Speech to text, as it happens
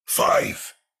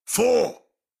5, 4,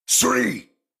 3,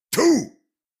 2,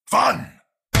 1.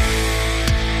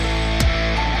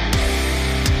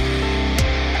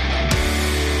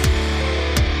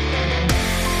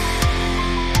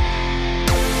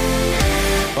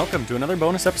 Welcome to another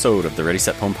bonus episode of the Ready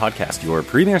Set Pwn podcast, your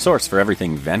premier source for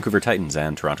everything Vancouver Titans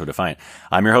and Toronto Defiant.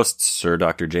 I'm your host, Sir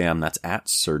Dr. JM, that's at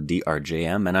Sir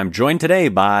DRJM, and I'm joined today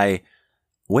by...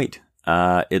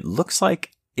 it looks like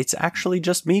it's actually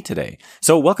just me today.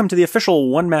 So welcome to the official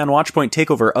one-man Watchpoint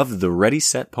takeover of the Ready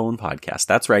Set Pwn podcast.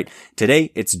 That's right,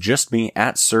 today it's just me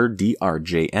at Sir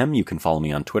DRJM. You can follow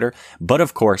me on Twitter, but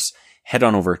of course, head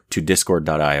on over to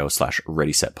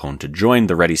discord.io/ReadySetPwn to join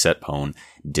the Ready Set Pwn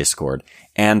Discord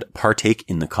and partake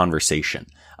in the conversation.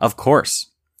 Of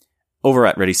course, over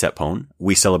at Ready Set Pwn,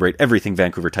 we celebrate everything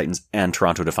Vancouver Titans and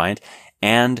Toronto Defiant,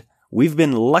 and we've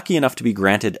been lucky enough to be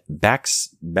granted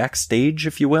backstage,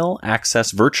 if you will,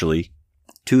 access virtually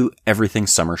to everything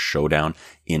Summer Showdown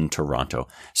in Toronto.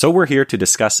 So we're here to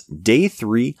discuss day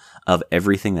 3 of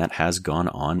everything that has gone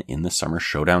on in the Summer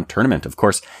Showdown tournament. Of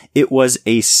course, it was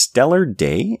a stellar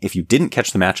day. If you didn't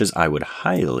catch the matches, I would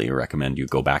highly recommend you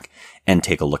go back and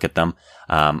take a look at them.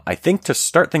 I think to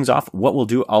start things off, what we'll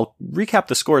do, I'll recap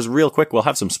the scores real quick. We'll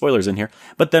have some spoilers in here,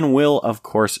 but then we'll, of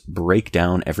course, break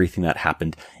down everything that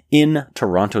happened in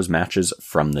Toronto's matches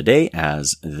from the day,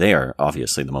 as they are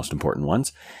obviously the most important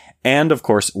ones. And of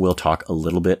course, we'll talk a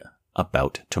little bit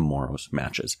about tomorrow's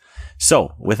matches.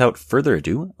 So, without further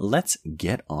ado, let's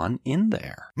get on in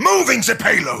there. Moving the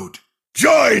payload!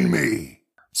 Join me!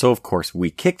 So, of course,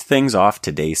 we kicked things off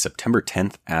today, September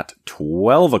 10th at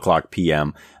 12 o'clock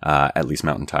p.m., at least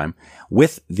Mountain Time,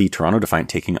 with the Toronto Defiant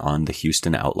taking on the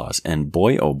Houston Outlaws. And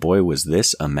boy, oh boy, was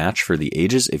this a match for the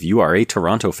ages if you are a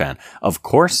Toronto fan. Of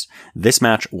course, this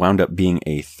match wound up being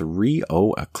a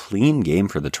 3-0, a clean game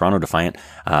for the Toronto Defiant,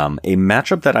 a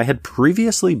matchup that I had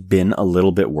previously been a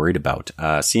little bit worried about,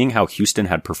 seeing how Houston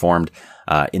had performed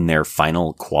in their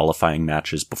final qualifying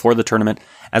matches before the tournament,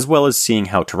 as well as seeing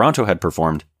how Toronto had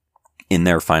performed in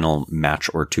their final match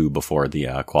or two before the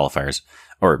qualifiers,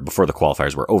 or before the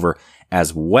qualifiers were over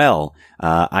as well.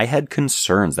 I had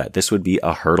concerns that this would be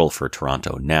a hurdle for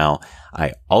Toronto. Now,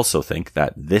 I also think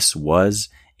that this was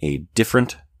a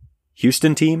different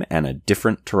Houston team and a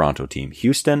different Toronto team.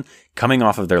 Houston, coming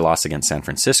off of their loss against San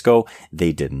Francisco,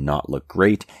 they did not look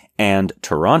great. And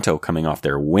Toronto, coming off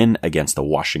their win against the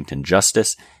Washington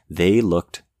Justice, they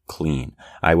looked clean.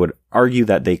 I would argue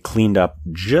that they cleaned up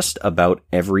just about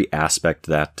every aspect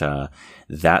that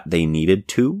that they needed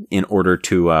to in order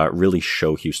to really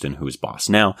show Houston who's boss.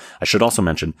 Now, I should also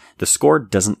mention the score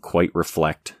doesn't quite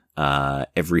reflect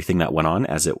everything that went on,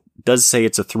 as it does say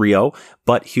it's a 3-0,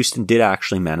 but Houston did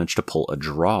actually manage to pull a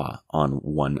draw on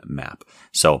one map.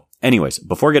 So anyways,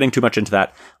 before getting too much into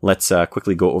that, let's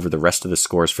quickly go over the rest of the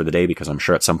scores for the day, because I'm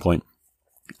sure at some point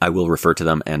I will refer to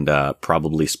them and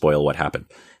probably spoil what happened.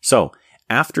 So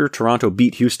after Toronto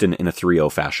beat Houston in a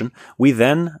 3-0 fashion, we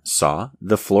then saw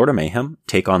the Florida Mayhem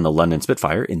take on the London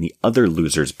Spitfire in the other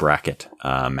losers bracket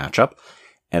matchup.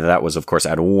 And that was, of course,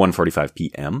 at 1:45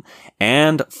 p.m.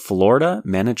 And Florida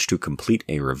managed to complete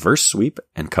a reverse sweep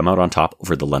and come out on top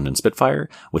over the London Spitfire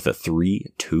with a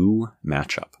 3-2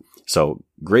 matchup. So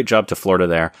great job to Florida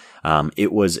there.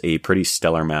 It was a pretty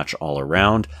stellar match all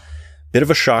around. Bit of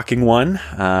a shocking one.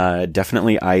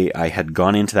 Definitely, I had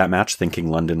gone into that match thinking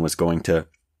London was going to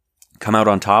come out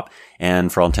on top,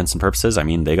 and for all intents and purposes, I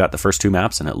mean, they got the first 2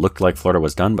 maps and it looked like Florida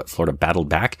was done, but Florida battled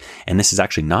back, and this is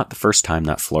actually not the first time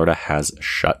that Florida has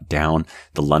shut down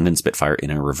the London Spitfire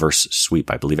in a reverse sweep.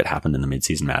 I believe it happened in the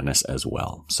Midseason Madness as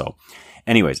well. So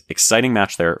anyways, exciting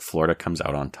match there. Florida comes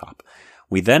out on top.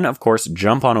 We then, of course,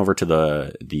 jump on over to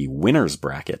the winners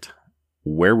bracket,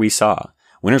 where we saw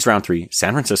winners round 3,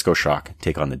 San Francisco Shock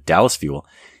take on the Dallas Fuel,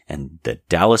 and the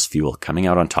Dallas Fuel coming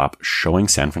out on top, showing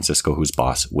San Francisco who's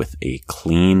boss with a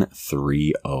clean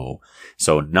 3-0.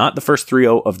 So not the first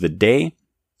 3-0 of the day,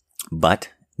 but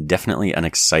definitely an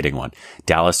exciting one.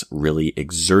 Dallas really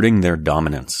exerting their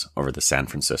dominance over the San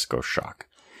Francisco Shock.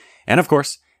 And of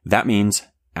course, that means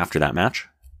after that match,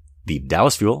 the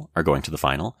Dallas Fuel are going to the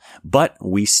final, but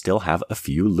we still have a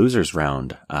few losers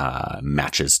round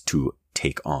matches to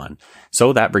take on.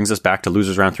 So that brings us back to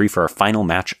losers round 3 for our final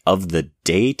match of the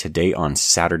day today on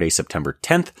Saturday, September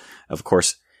 10th. Of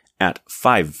course, at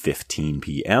 5:15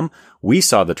 p.m., we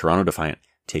saw the Toronto Defiant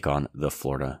take on the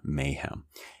Florida Mayhem.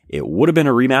 It would have been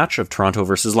a rematch of Toronto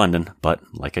versus London, but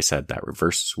like I said, that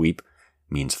reverse sweep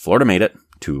means Florida made it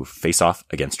to face off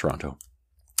against Toronto.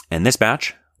 And this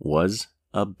match was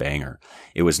a banger.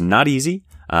 It was not easy.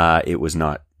 It was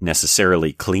not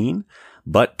necessarily clean,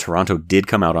 but Toronto did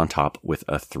come out on top with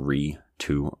a 3-2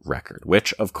 2 record,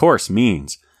 which of course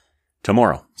means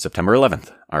tomorrow, September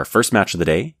 11th, our first match of the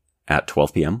day at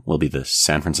 12 p.m. will be the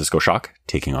San Francisco Shock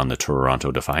taking on the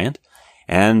Toronto Defiant.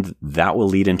 And that will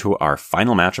lead into our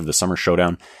final match of the Summer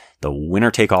Showdown, the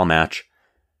winner-take-all match,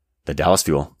 the Dallas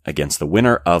Fuel against the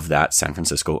winner of that San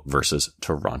Francisco versus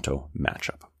Toronto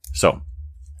matchup. So,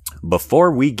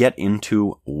 before we get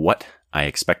into what I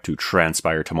expect to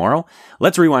transpire tomorrow,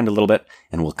 let's rewind a little bit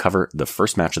and we'll cover the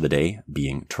first match of the day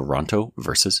being Toronto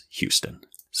versus Houston.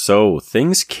 So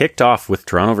things kicked off with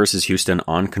Toronto versus Houston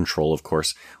on Control, of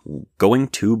course, going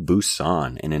to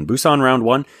Busan. And in Busan round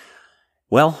 1,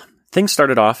 well, things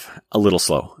started off a little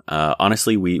slow.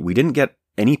 Honestly, we didn't get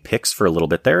any picks for a little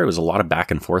bit there. It was a lot of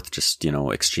back and forth, just,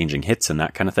 exchanging hits and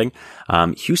that kind of thing.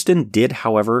 Houston did,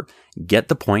 however, get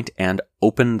the point and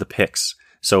open the picks.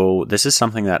 So this is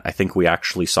something that I think we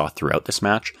actually saw throughout this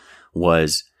match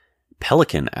was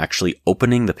Pelican actually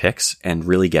opening the picks and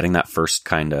really getting that first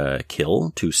kind of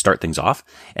kill to start things off.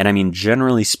 And I mean,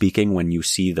 generally speaking, when you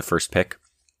see the first pick,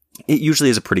 it usually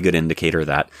is a pretty good indicator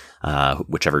that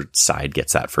whichever side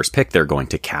gets that first pick, they're going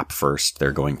to cap first.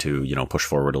 They're going to, push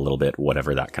forward a little bit,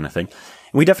 whatever, that kind of thing.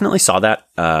 And we definitely saw that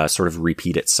sort of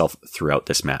repeat itself throughout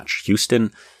this match.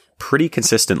 Houston pretty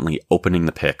consistently opening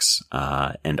the picks,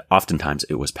 and oftentimes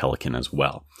it was Pelican as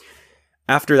well.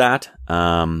 After that,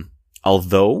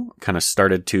 although kind of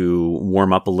started to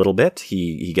warm up a little bit,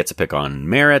 he gets a pick on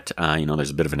Merritt. There's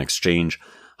a bit of an exchange.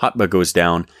 Hotba goes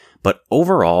down, but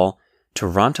overall,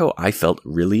 Toronto, I felt,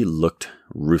 really looked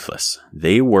ruthless.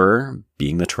 They were,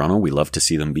 being the Toronto we love to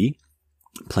see them be,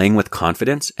 playing with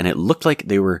confidence, and it looked like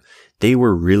they were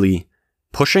really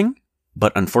pushing,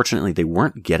 but unfortunately they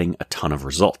weren't getting a ton of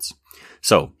results.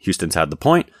 So Houston's had the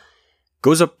point,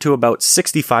 goes up to about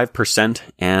 65%,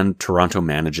 and Toronto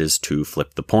manages to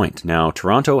flip the point. Now,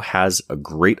 Toronto has a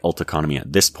great ult economy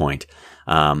at this point,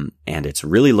 and it's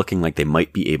really looking like they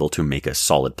might be able to make a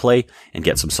solid play and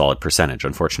get some solid percentage.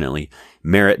 Unfortunately,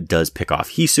 Merritt does pick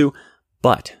off Hisu,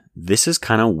 but this is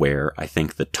kind of where I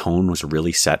think the tone was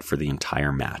really set for the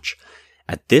entire match.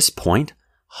 At this point,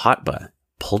 Hotba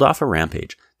pulled off a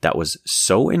rampage that was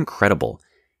so incredible.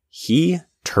 He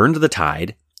turned the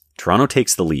tide. Toronto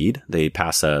takes the lead. They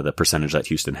pass the percentage that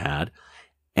Houston had,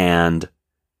 and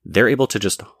they're able to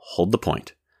just hold the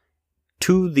point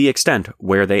to the extent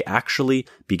where they actually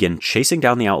begin chasing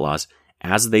down the Outlaws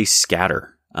as they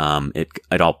scatter.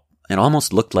 It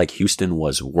almost looked like Houston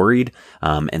was worried,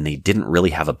 and they didn't really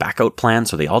have a backout plan,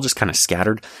 so they all just kind of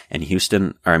scattered, and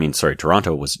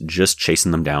Toronto was just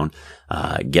chasing them down,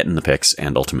 getting the picks,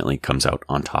 and ultimately comes out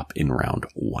on top in round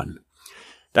 1.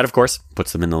 That, of course,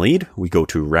 puts them in the lead. We go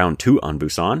to round 2 on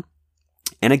Busan.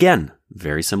 And again,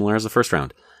 very similar as the first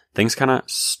round. Things kind of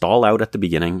stall out at the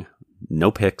beginning.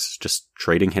 No picks, just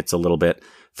trading hits a little bit.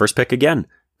 First pick again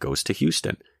goes to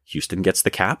Houston. Houston gets the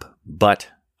cap, but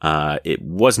it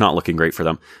was not looking great for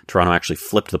them. Toronto actually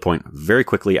flipped the point very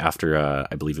quickly after,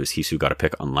 I believe it was Hisu got a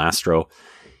pick on Lastro.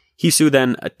 Hisu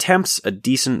then attempts a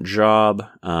decent job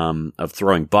of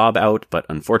throwing Bob out, but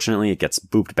unfortunately it gets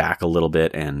booped back a little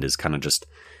bit and is kind of just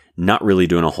not really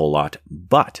doing a whole lot.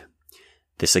 But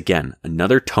this again,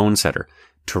 another tone setter.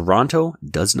 Toronto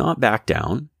does not back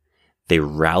down. They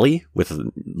rally with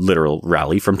a literal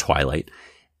rally from Twilight,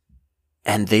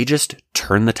 and they just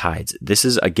turn the tides. This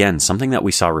is, again, something that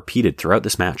we saw repeated throughout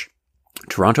this match.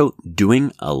 Toronto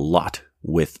doing a lot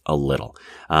with a little.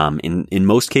 In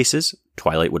most cases,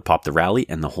 Twilight would pop the rally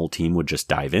and the whole team would just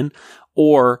dive in.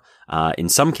 Or in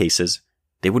some cases,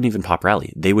 they wouldn't even pop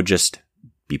rally. They would just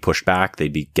be pushed back.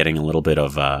 They'd be getting a little bit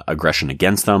of aggression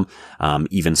against them.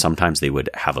 Even sometimes they would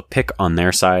have a pick on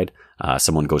their side.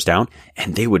 Someone goes down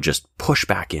and they would just push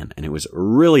back in. And it was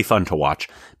really fun to watch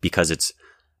because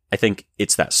I think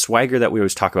it's that swagger that we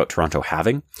always talk about Toronto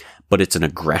having, but it's an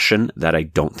aggression that I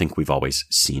don't think we've always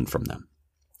seen from them.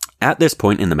 At this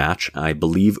point in the match, I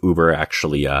believe Uber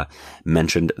actually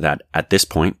mentioned that at this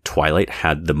point, Twilight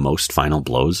had the most final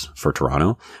blows for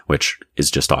Toronto, which is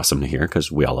just awesome to hear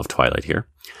because we all love Twilight here.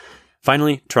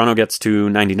 Finally, Toronto gets to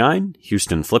 99.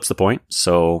 Houston flips the point.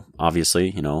 So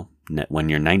obviously, when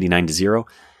you're 99-0,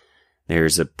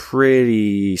 there's a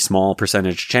pretty small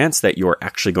percentage chance that you're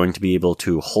actually going to be able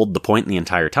to hold the point the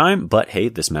entire time. But hey,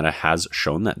 this meta has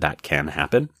shown that can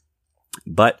happen.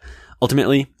 But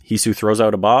ultimately, Hisu throws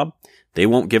out a Bob. They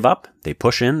won't give up. They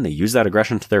push in. They use that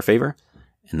aggression to their favor,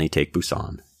 and they take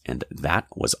Busan. And that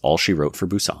was all she wrote for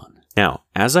Busan. Now,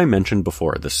 as I mentioned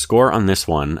before, the score on this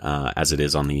one, as it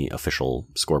is on the official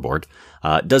scoreboard,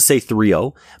 does say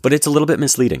 3-0, but it's a little bit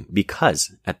misleading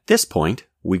because at this point,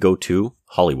 we go to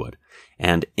Hollywood.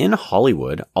 And in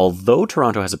Hollywood, although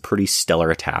Toronto has a pretty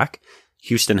stellar attack,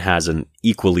 Houston has an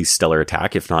equally stellar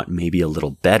attack, if not maybe a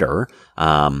little better,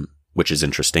 which is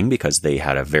interesting because they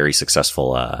had a very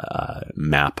successful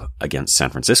map against San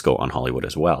Francisco on Hollywood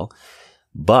as well.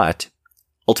 But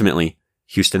ultimately,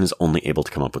 Houston is only able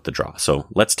to come up with the draw. So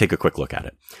let's take a quick look at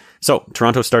it. So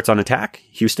Toronto starts on attack.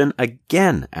 Houston,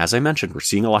 again, as I mentioned, we're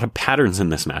seeing a lot of patterns in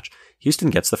this match. Houston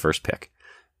gets the first pick.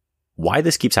 Why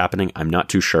this keeps happening, I'm not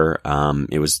too sure.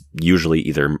 It was usually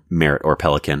either Merritt or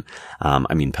Pelican.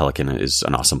 Pelican is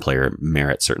an awesome player.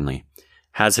 Merritt certainly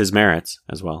has his merits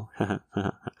as well.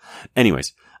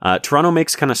 Anyways, Toronto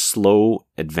makes kind of slow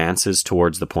advances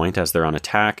towards the point as they're on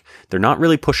attack. They're not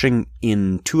really pushing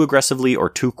in too aggressively or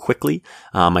too quickly.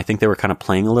 I think they were kind of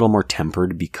playing a little more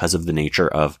tempered because of the nature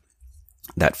of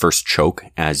that first choke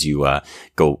as you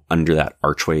go under that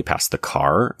archway past the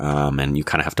car, and you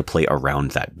kind of have to play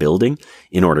around that building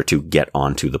in order to get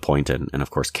onto the point and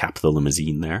of course cap the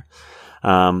limousine there.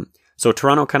 So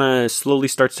Toronto kind of slowly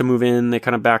starts to move in. They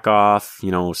kind of back off.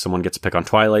 Someone gets a pick on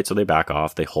Twilight, so they back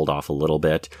off. They hold off a little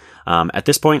bit. At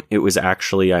this point, it was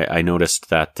actually, I noticed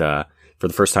that for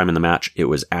the first time in the match, it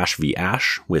was Ash v.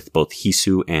 Ash with both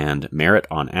Hisu and Merritt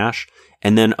on Ash.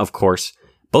 And then, of course,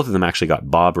 both of them actually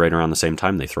got Bob right around the same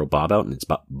time. They throw Bob out, and it's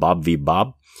Bob v.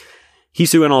 Bob.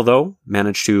 Hisu and Although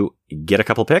managed to get a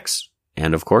couple picks.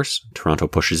 And of course, Toronto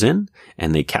pushes in,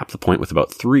 and they cap the point with about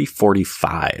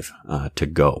 3:45 to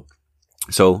go.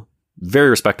 So,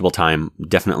 very respectable time,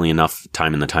 definitely enough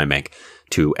time in the time bank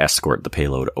to escort the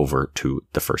payload over to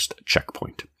the first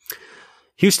checkpoint.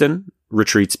 Houston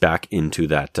retreats back into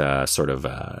that I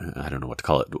don't know what to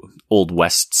call it, Old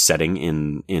West setting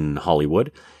in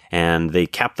Hollywood, and they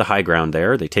cap the high ground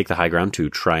there. They take the high ground to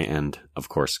try and, of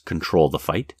course, control the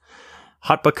fight.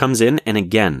 Hotba comes in, and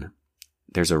again,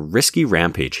 there's a risky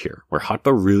rampage here where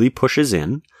Hotba really pushes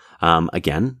in.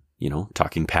 Again,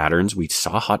 talking patterns, we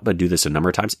saw Hotba do this a number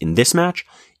of times. In this match,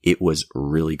 it was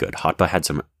really good. Hotba had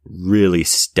some really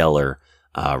stellar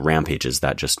rampages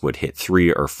that just would hit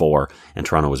 3 or 4, and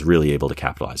Toronto was really able to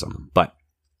capitalize on them. But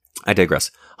I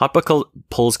digress. Hotba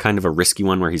pulls kind of a risky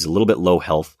one where he's a little bit low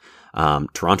health.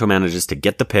 Toronto manages to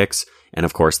get the picks, and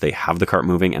of course, they have the cart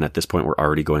moving, and at this point, we're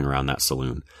already going around that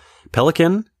saloon.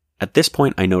 Pelican, at this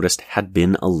point, I noticed had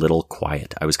been a little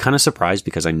quiet. I was kind of surprised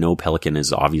because I know Pelican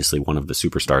is obviously one of the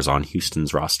superstars on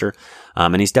Houston's roster.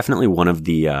 And he's definitely one of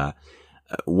the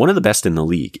best in the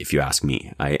league, if you ask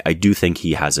me. I do think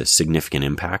he has a significant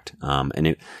impact.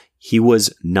 He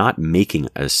was not making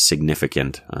a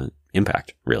significant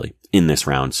impact, really, in this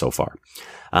round so far.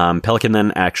 Pelican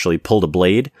then actually pulled a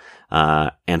blade,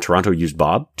 and Toronto used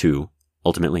Bob to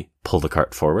ultimately pull the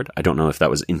cart forward. I don't know if that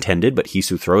was intended, but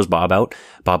Hisu throws Bob out.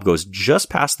 Bob goes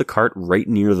just past the cart right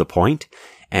near the point.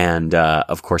 And,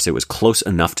 of course, it was close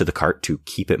enough to the cart to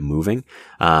keep it moving.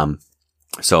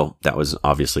 So that was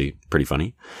obviously pretty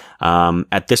funny.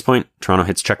 At this point, Toronto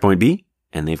hits checkpoint B,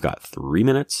 and they've got 3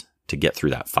 minutes to get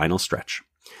through that final stretch.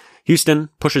 Houston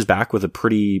pushes back with a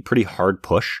pretty hard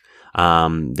push.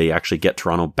 They actually get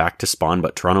Toronto back to spawn,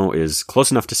 but Toronto is close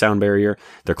enough to sound barrier.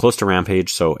 They're close to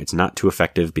rampage, so it's not too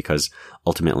effective because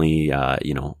ultimately,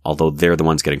 although they're the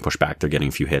ones getting pushed back, they're getting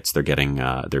a few hits. They're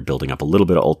building up a little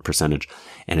bit of ult percentage,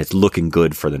 and it's looking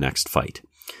good for the next fight.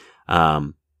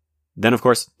 Then of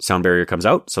course, sound barrier comes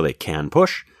out, so they can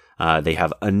push. They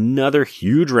have another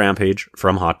huge rampage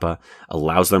from Hotba,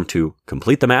 allows them to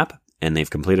complete the map, and they've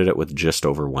completed it with just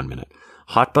over 1 minute.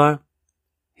 Hotba,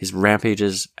 his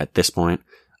rampages at this point,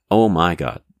 oh my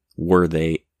god, were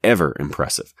they ever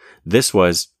impressive. This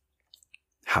was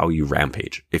how you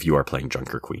rampage if you are playing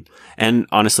Junker Queen. And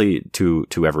honestly, to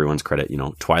everyone's credit,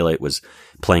 Twilight was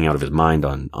playing out of his mind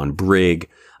on Brig.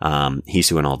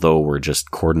 Hisu and Although were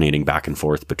just coordinating back and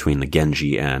forth between the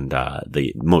Genji and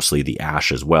mostly the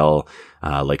Ashe as well,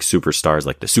 like the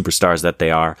superstars that they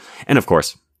are. And of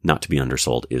course, not to be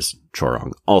undersold is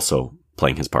Chorong, also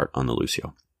playing his part on the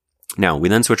Lucio. Now, we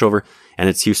then switch over, and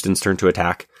it's Houston's turn to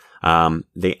attack.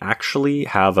 They actually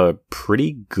have a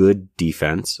pretty good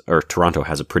defense, or Toronto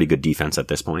has a pretty good defense at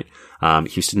this point.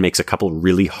 Houston makes a couple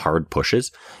really hard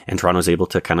pushes, and Toronto's able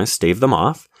to kind of stave them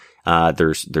off.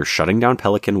 They're shutting down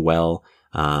Pelican well.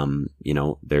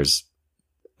 There's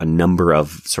a number of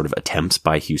sort of attempts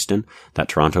by Houston that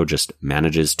Toronto just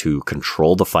manages to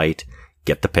control the fight,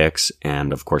 get the picks,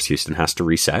 and of course Houston has to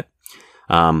reset.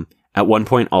 At one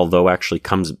point, Although actually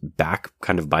comes back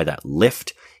kind of by that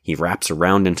lift. He wraps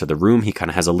around into the room. He kind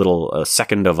of has a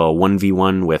second of a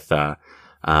 1v1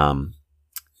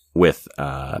 with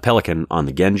Pelican on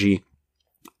the Genji.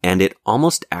 And it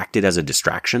almost acted as a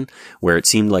distraction where it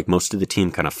seemed like most of the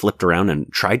team kind of flipped around and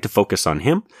tried to focus on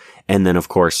him. And then, of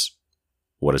course,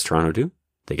 what does Toronto do?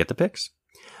 They get the picks.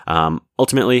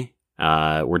 Ultimately,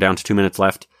 We're down to 2 minutes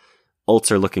left.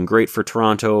 Ults are looking great for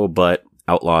Toronto, but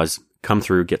Outlaws come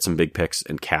through, get some big picks,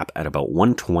 and cap at about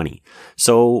 120.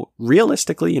 So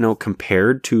realistically,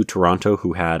 compared to Toronto,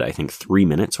 who had, I think, 3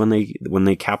 minutes when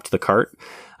they capped the cart,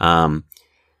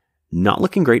 not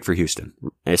looking great for Houston,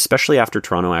 especially after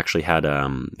Toronto actually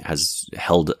has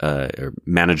held or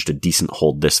managed a decent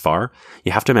hold this far.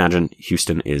 You have to imagine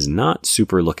Houston is not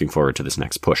super looking forward to this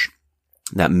next push.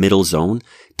 That middle zone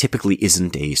typically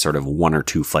isn't a sort of 1 or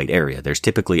 2 fight area. There's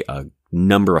typically a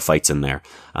number of fights in there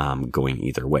going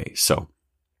either way. So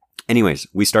anyways,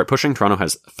 we start pushing. Toronto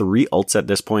has 3 ults at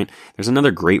this point. There's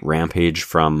another great rampage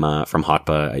from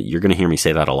Hotba. You're going to hear me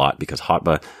say that a lot because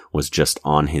Hotba was just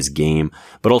on his game.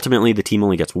 But ultimately, the team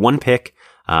only gets 1 pick.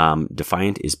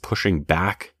 Defiant is pushing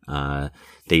back.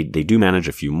 They do manage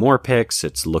a few more picks.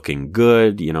 It's looking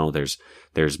good.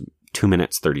 There's 2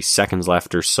 minutes, 30 seconds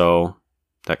left or so.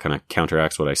 That kind of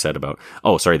counteracts what I said about,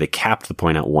 they capped the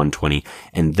point at 120.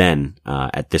 And then,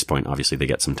 at this point, obviously they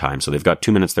get some time. So they've got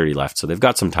 2 minutes, 30 left. So they've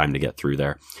got some time to get through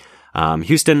there.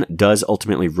 Houston does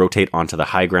ultimately rotate onto the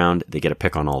high ground. They get a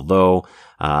pick on Although.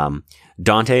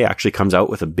 Dante actually comes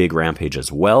out with a big rampage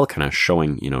as well, kind of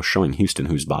showing Houston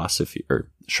who's boss,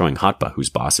 or showing Hotba who's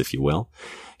boss, if you will.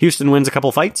 Houston wins a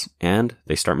couple fights and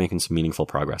they start making some meaningful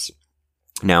progress.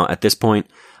 Now, at this point,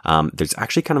 there's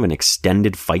actually kind of an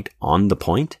extended fight on the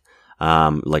point,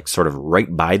 like sort of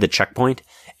right by the checkpoint.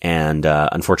 And,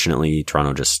 unfortunately,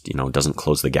 Toronto just, doesn't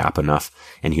close the gap enough,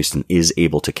 and Houston is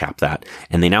able to cap that.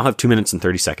 And they now have 2 minutes and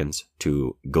 30 seconds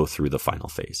to go through the final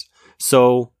phase.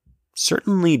 So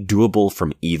certainly doable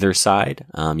from either side.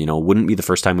 Wouldn't be the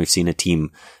first time we've seen a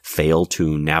team fail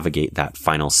to navigate that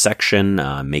final section,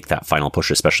 make that final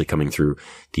push, especially coming through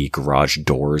the garage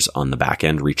doors on the back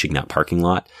end, reaching that parking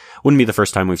lot. Wouldn't be the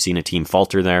first time we've seen a team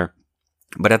falter there.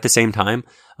 But at the same time,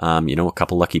 a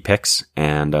couple lucky picks,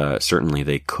 and certainly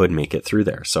they could make it through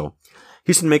there. So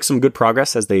Houston makes some good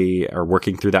progress as they are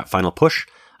working through that final push.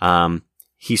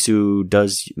 Hisu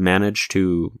does manage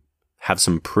to have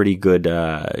some pretty good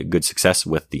success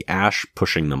with the Ash,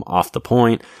 pushing them off the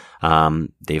point.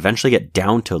 They eventually get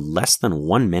down to less than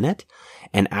 1 minute.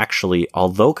 And actually,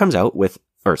 Hotba comes out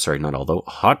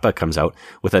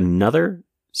with another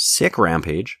sick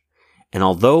rampage. And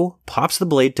Although pops the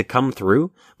blade to come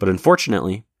through, but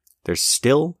unfortunately, there's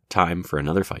still time for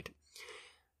another fight.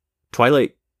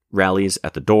 Twilight rallies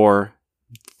at the door.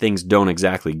 Things don't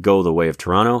exactly go the way of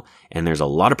Toronto, and there's a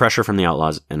lot of pressure from the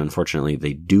Outlaws, and unfortunately,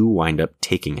 they do wind up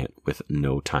taking it with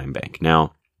no time bank.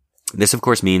 Now, this of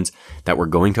course means that we're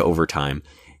going to overtime.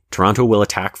 Toronto will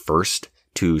attack first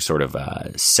to sort of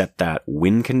set that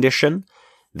win condition.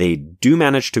 They do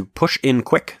manage to push in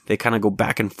quick. They kind of go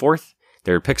back and forth.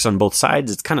 There are picks on both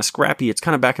sides. It's kind of scrappy. It's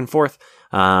kind of back and forth.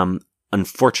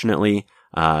 Unfortunately,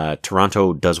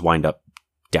 Toronto does wind up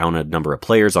down a number of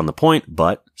players on the point,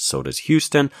 but so does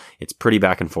Houston. It's pretty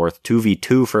back and forth,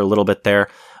 2v2 for a little bit there.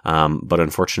 But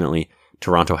unfortunately,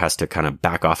 Toronto has to kind of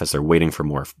back off as they're waiting for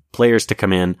more players to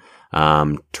come in.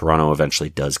 Toronto eventually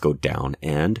does go down,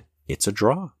 and it's a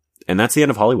draw. And that's the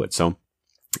end of Hollywood. So,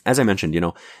 as I mentioned,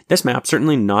 this map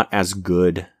certainly not as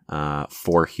good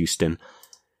for Houston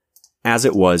as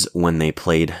it was when they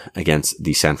played against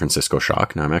the San Francisco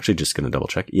Shock. Now, I'm actually just going to double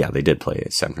check. Yeah, they did play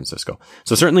San Francisco.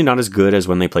 So certainly not as good as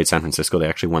when they played San Francisco. They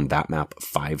actually won that map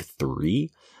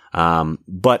 5-3.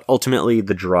 But ultimately,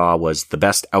 the draw was the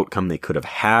best outcome they could have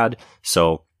had.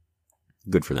 So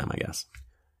good for them, I guess.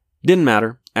 Didn't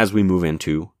matter as we move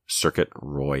into Circuit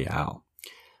Royale.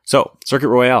 So, Circuit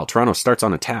Royale, Toronto starts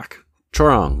on attack.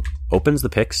 Chorong opens the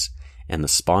picks, and the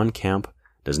spawn camp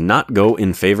does not go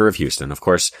in favor of Houston. Of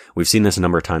course, we've seen this a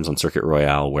number of times on Circuit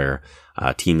Royale where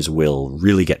teams will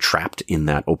really get trapped in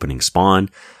that opening spawn.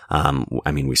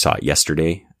 We saw it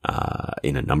yesterday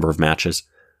in a number of matches.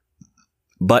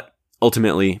 But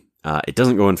ultimately, it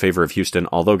doesn't go in favor of Houston,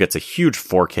 although gets a huge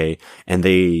 4K, and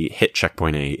they hit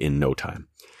checkpoint A in no time.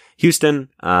 Houston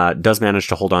does manage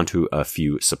to hold on to a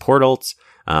few support ults.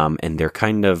 And they're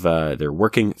kind of, they're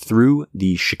working through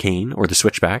the chicane or the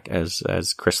switchback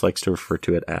as Chris likes to refer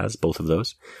to it as, both of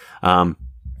those. And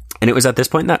it was at this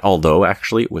point that Although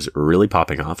actually was really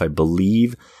popping off. I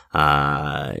believe,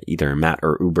 either Matt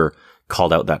or Uber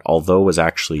called out that Although was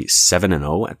actually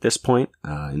 7-0 at this point,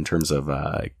 in terms of,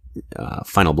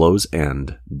 final blows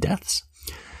and deaths.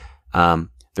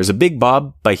 There's a big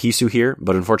bob by Hisu here,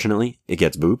 but unfortunately it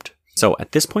gets booped. So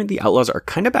at this point, the Outlaws are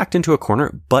kind of backed into a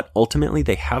corner, but ultimately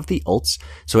they have the ults,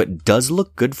 so it does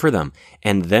look good for them.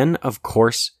 And then, of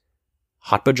course,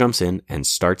 Hotba jumps in and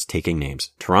starts taking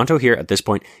names. Toronto here at this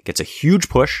point gets a huge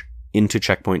push, into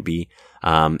checkpoint B.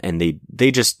 And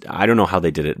they just, I don't know how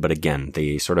they did it, but again,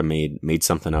 they sort of made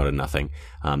something out of nothing.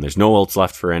 There's no ults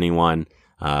left for anyone.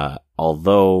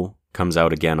 Although comes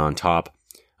out again on top.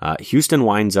 Houston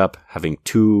winds up having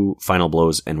 2 final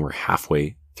blows, and we're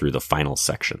halfway through the final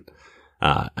section.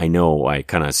 I know I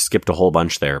kind of skipped a whole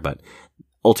bunch there, but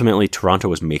ultimately Toronto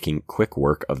was making quick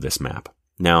work of this map.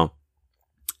 Now,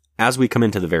 as we come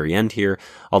into the very end here,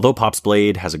 although Pop's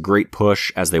Blade has a great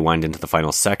push as they wind into the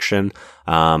final section,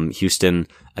 Houston,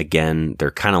 again,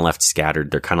 they're kind of left scattered.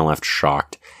 They're kind of left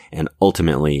shocked. And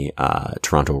ultimately,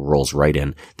 Toronto rolls right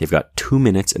in. They've got 2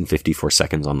 minutes and 54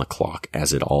 seconds on the clock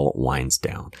as it all winds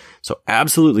down. So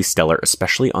absolutely stellar,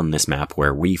 especially on this map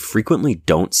where we frequently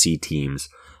don't see teams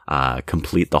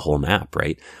complete the whole map,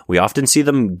 right? We often see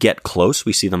them get close.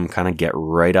 We see them kind of get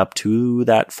right up to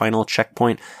that final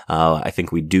checkpoint. I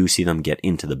think we do see them get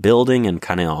into the building and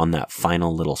kind of on that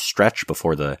final little stretch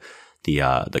before the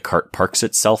cart parks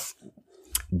itself.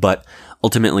 But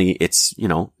ultimately, it's,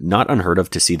 not unheard of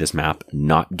to see this map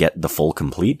not get the full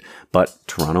complete, but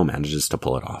Toronto manages to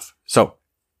pull it off. So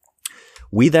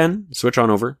we then switch on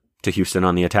over to Houston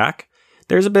on the attack.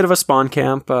 There's a bit of a spawn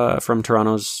camp from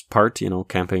Toronto's part,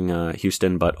 camping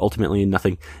Houston, but ultimately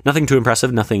nothing too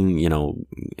impressive, nothing,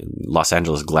 Los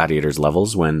Angeles Gladiators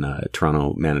levels when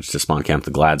Toronto managed to spawn camp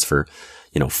the Glads for,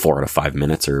 4 out of 5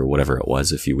 minutes or whatever it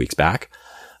was a few weeks back.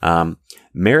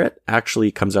 Merit actually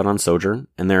comes out on Sojourn,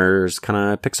 and there's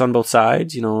kind of picks on both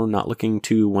sides, not looking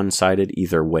too one-sided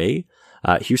either way.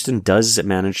 Houston does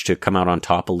manage to come out on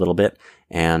top a little bit,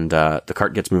 and the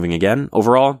cart gets moving again.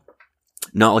 Overall,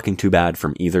 not looking too bad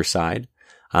from either side.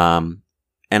 And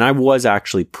I was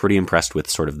actually pretty impressed with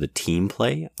sort of the team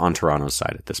play on Toronto's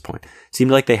side at this point.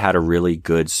 Seemed like they had a really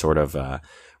good sort of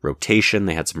rotation.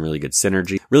 They had some really good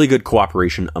synergy, really good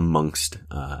cooperation amongst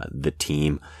the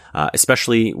team,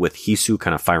 especially with Hisu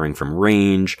kind of firing from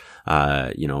range,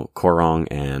 Korong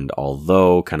and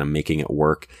Although kind of making it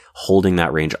work, holding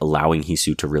that range, allowing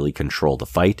Hisu to really control the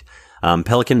fight.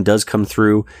 Pelican does come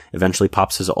through, eventually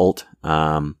pops his ult,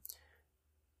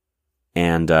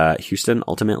 and Houston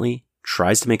ultimately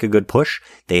tries to make a good push.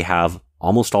 They have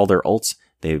almost all their ults.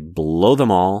 They blow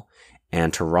them all.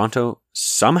 And Toronto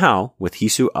somehow, with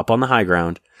Hisu up on the high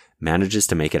ground, manages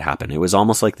to make it happen. It was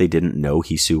almost like they didn't know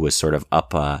Hisu was sort of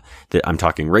up. I'm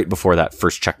talking right before that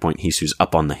first checkpoint. Hisu's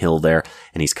up on the hill there,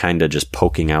 and he's kind of just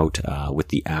poking out with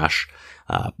the Ashe,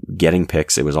 getting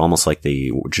picks. It was almost like they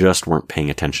just weren't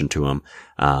paying attention to him.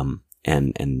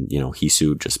 And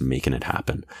Hisu just making it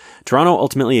happen. Toronto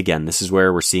ultimately, again, this is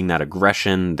where we're seeing that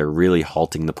aggression. They're really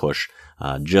halting the push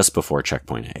just before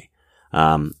checkpoint A.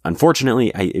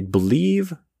 Unfortunately, I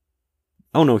believe,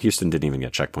 Houston didn't even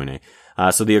get checkpoint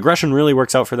A. So the aggression really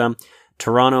works out for them.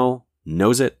 Toronto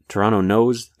knows it. Toronto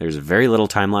knows there's very little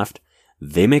time left.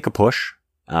 They make a push,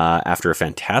 after a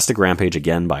fantastic rampage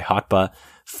again by Hotba,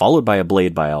 followed by a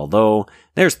blade by Although.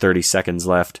 There's 30 seconds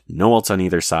left. No ults on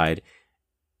either side.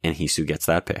 And Hisu gets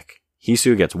that pick.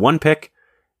 Hisu gets 1 pick,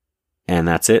 and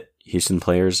that's it. Houston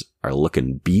players are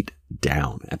looking beat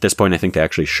down. At this point, I think they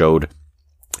actually showed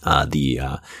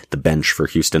the bench for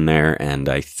Houston there, and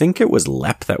I think it was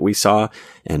Lep that we saw,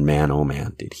 and man, oh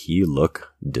man, did he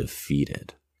look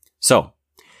defeated. So,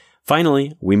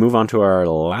 finally, we move on to our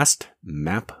last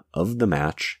map of the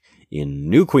match in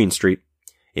New Queen Street.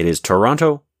 It is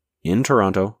Toronto in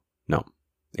Toronto. No,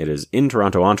 it is in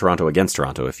Toronto, on Toronto, against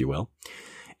Toronto, if you will.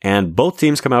 And both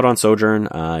teams come out on Sojourn.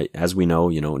 As we know,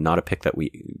 not a pick that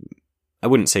I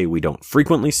wouldn't say we don't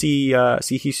frequently see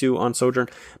Hisu on Sojourn,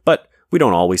 but we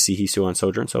don't always see Hisu on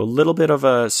Sojourn. So a little bit of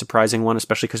a surprising one,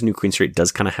 especially because New Queen Street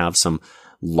does kind of have some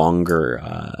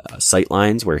longer sight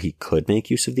lines where he could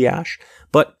make use of the Ashe,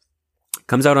 but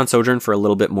comes out on Sojourn for a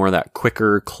little bit more of that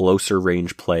quicker, closer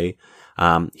range play.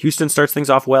 Houston starts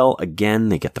things off well. Again,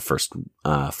 they get the first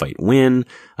fight win.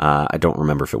 I don't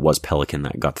remember if it was Pelican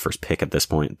that got the first pick at this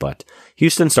point, but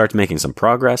Houston starts making some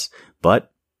progress,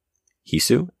 but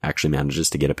Hisu actually manages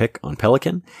to get a pick on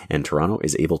Pelican, and Toronto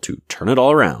is able to turn it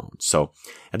all around. So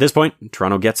at this point,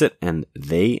 Toronto gets it, and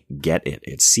they get it.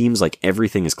 It seems like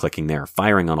everything is clicking. They are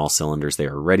firing on all cylinders. They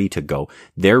are ready to go.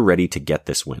 They're ready to get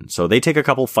this win. So they take a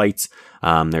couple fights.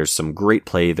 There's some great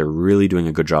play. They're really doing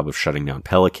a good job of shutting down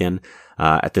Pelican.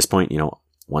 At this point,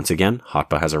 once again,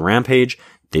 Hotba has a rampage.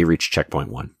 They reach checkpoint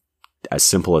 1. As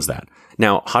simple as that.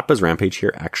 Now, Hotba's rampage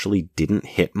here actually didn't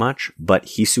hit much, but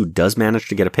Hisu does manage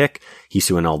to get a pick.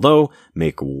 Hisu and Although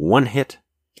make 1 hit,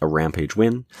 a rampage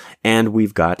win, and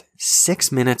we've got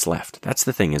 6 minutes left. That's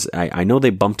the thing is, I know they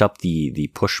bumped up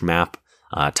the push map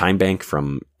time bank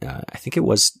from, I think it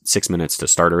was 6 minutes to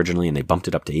start originally, and they bumped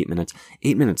it up to 8 minutes.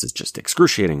 8 minutes is just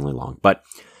excruciatingly long, but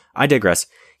I digress.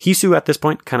 Hisu at this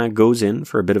point kind of goes in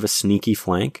for a bit of a sneaky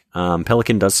flank.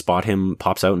 Pelican does spot him,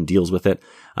 pops out and deals with it.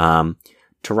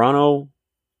 Toronto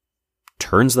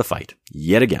turns the fight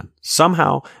yet again.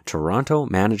 Somehow, Toronto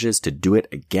manages to do it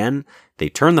again. They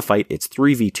turn the fight. It's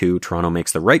 3v2. Toronto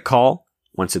makes the right call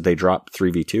once they drop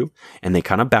 3v2, and they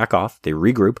kind of back off. They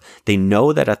regroup. They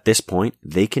know that at this point,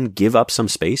 they can give up some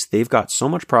space. They've got so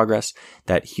much progress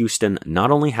that Houston not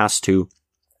only has to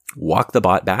walk the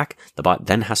bot back, the bot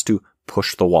then has to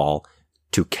push the wall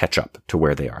to catch up to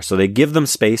where they are. So they give them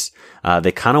space.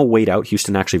 They kind of wait out.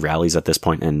 Houston actually rallies at this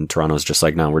point, and Toronto's just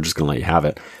like, no, we're just going to let you have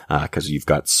it because you've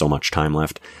got so much time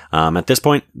left. At this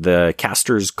point, the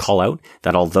casters call out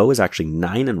that although is actually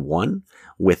 9-1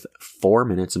 with 4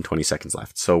 minutes and 20 seconds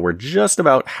left. So we're just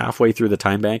about halfway through the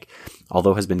time bank.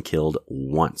 Although has been killed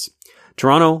once.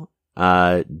 Toronto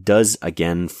does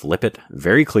again flip it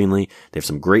very cleanly. They have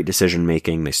some great decision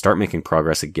making. They start making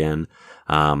progress again.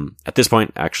 At this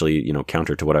point, actually,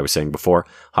 counter to what I was saying before,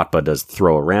 Hotba does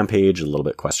throw a rampage, a little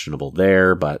bit questionable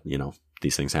there, but,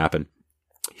 these things happen.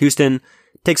 Houston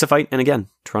takes a fight, and again,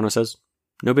 Toronto says,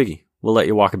 no biggie. We'll let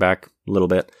you walk it back a little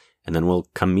bit, and then we'll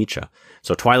come meet you.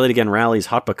 So Twilight again rallies.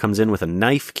 Hotba comes in with a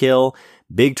knife kill.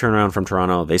 Big turnaround from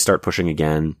Toronto. They start pushing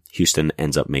again. Houston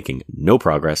ends up making no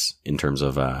progress in terms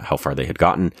of how far they had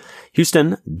gotten.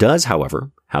 Houston does,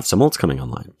 however, have some ults coming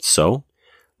online. So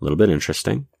a little bit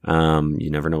interesting.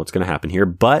 You never know what's going to happen here.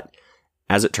 But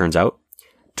as it turns out,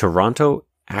 Toronto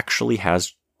actually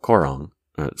has Chorong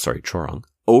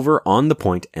over on the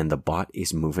point, and the bot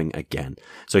is moving again.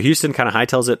 So Houston kind of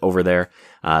hightails it over there.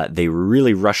 They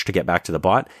really rush to get back to the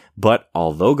bot, but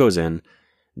although goes in,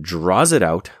 draws it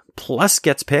out, plus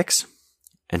gets picks,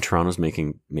 and Toronto's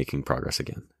making progress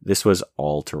again. This was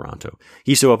all Toronto.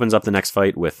 Hisu opens up the next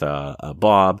fight with a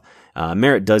Bob.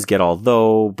 Merit does get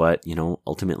although, but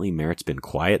ultimately Merit's been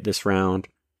quiet this round.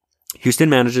 Houston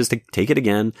manages to take it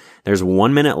again. There's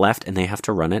 1 minute left, and they have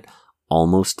to run it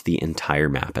almost the entire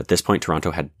map. At this point,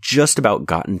 Toronto had just about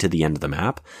gotten to the end of the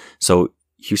map. So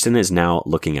Houston is now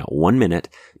looking at 1 minute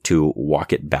to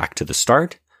walk it back to the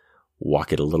start,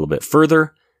 walk it a little bit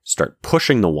further, start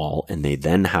pushing the wall, and they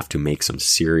then have to make some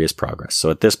serious progress. So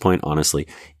at this point, honestly,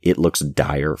 it looks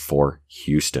dire for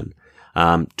Houston.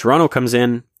 Toronto comes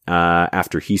in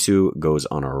after Hisu goes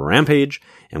on a rampage,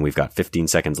 and we've got 15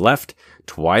 seconds left.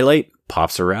 Twilight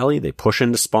pops a rally. They push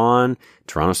into spawn.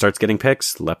 Toronto starts getting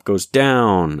picks. Lep goes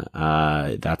down.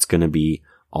 That's going to be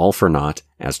all for naught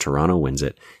as Toronto wins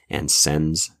it and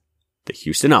sends the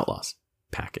Houston Outlaws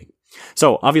packing.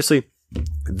 So obviously,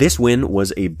 this win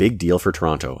was a big deal for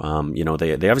Toronto.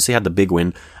 They obviously had the big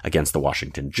win against the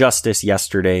Washington Justice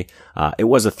yesterday. It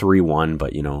was a 3-1,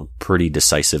 but, pretty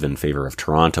decisive in favor of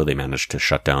Toronto. They managed to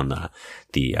shut down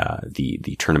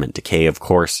the tournament decay, of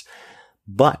course.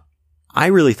 But I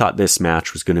really thought this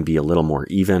match was going to be a little more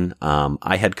even.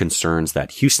 I had concerns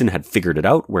that Houston had figured it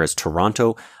out, whereas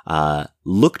Toronto,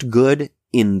 looked good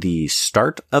in the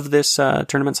start of this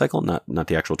tournament cycle, not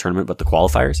the actual tournament, but the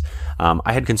qualifiers.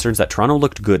 I had concerns that Toronto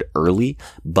looked good early,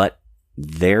 but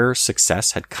their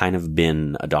success had kind of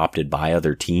been adopted by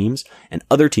other teams, and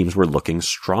other teams were looking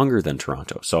stronger than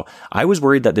Toronto. So I was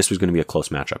worried that this was going to be a close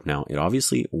matchup. Now, it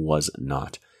obviously was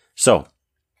not. So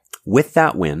with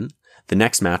that win, the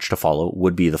next match to follow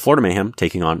would be the Florida Mayhem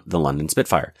taking on the London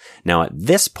Spitfire. Now, at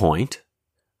this point,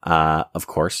 of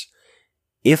course,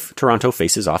 if Toronto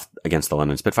faces off against the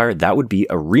London Spitfire, that would be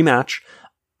a rematch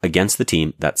against the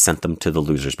team that sent them to the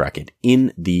losers bracket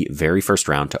in the very first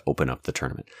round to open up the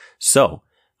tournament. So,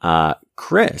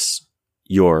 Chris,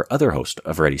 your other host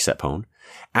of Ready Set Pwn,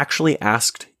 actually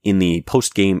asked in the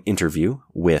post-game interview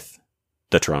with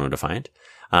the Toronto Defiant,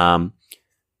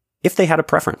 if they had a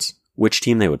preference, which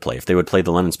team they would play. If they would play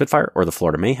the London Spitfire or the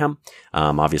Florida Mayhem.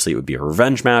 Obviously it would be a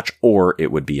revenge match, or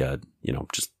it would be a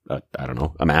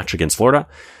match against Florida.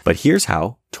 But here's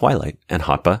how Twilight and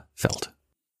Hotba felt.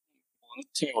 어느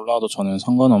팀이 올라와도 저는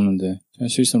상관없는데 할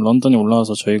수 있으면 런던이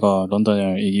올라와서 저희가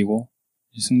런던을 이기고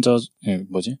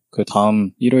그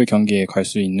다음 1월 경기에 갈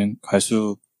수 있는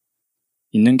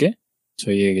게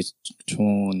저희에게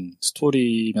좋은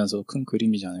스토리면서 큰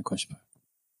그림이지 않을까 싶어요.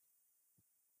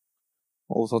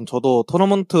 우선 저도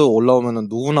토너먼트 올라오면은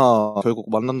누구나 결국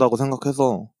만난다고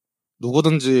생각해서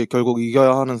누구든지 결국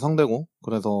이겨야 하는 상대고,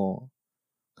 그래서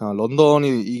그냥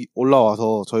런던이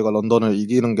올라와서 저희가 런던을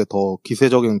이기는 게 더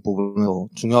기세적인 부분에서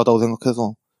중요하다고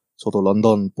생각해서 저도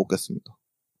런던 뽑겠습니다.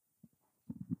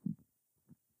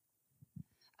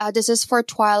 This is for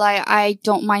Twilight. I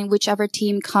don't mind whichever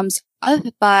team comes up,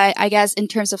 but I guess in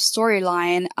terms of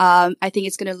storyline, I think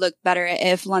it's going to look better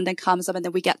if London comes up and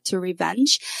then we get to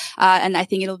revenge. And I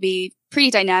think it'll be pretty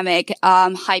dynamic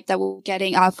hype that we're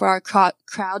getting for our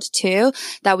crowd too,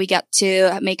 that we get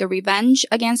to make a revenge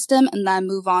against them and then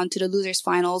move on to the losers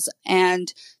finals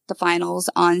and the finals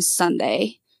on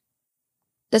Sunday.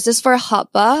 This is for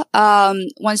Hapa.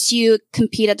 Once you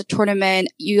compete at the tournament,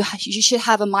 you should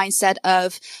have a mindset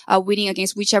of winning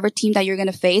against whichever team that you're going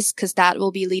to face, because that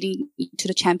will be leading to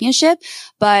the championship.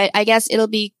 But I guess it'll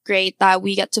be great that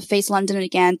we get to face London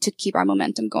again to keep our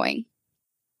momentum going.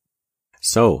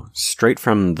 So, straight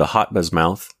from the Hotba's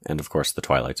mouth, and of course the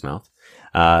Twilight's mouth,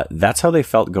 that's how they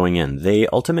felt going in. They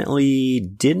ultimately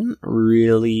didn't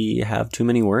really have too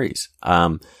many worries.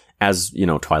 As, you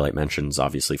know, Twilight mentions,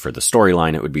 obviously for the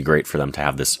storyline, it would be great for them to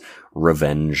have this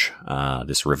revenge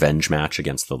match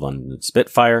against the London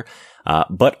Spitfire.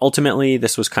 But ultimately,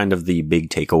 this was kind of the big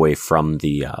takeaway from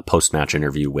the post-match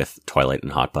interview with Twilight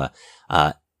and Hotba.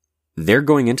 They're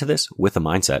going into this with a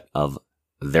mindset of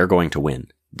they're going to win.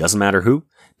 Doesn't matter who,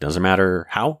 doesn't matter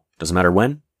how, doesn't matter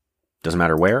when, doesn't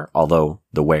matter where, although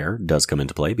the where does come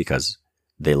into play because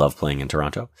they love playing in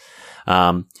Toronto.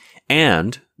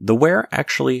 And the where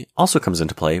actually also comes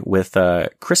into play with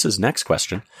Chris's next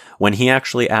question, when he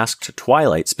actually asked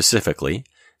Twilight specifically,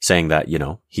 saying that, you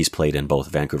know, he's played in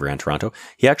both Vancouver and Toronto.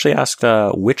 He actually asked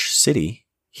which city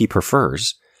he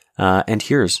prefers, and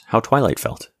here's how Twilight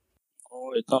felt.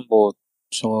 일단 뭐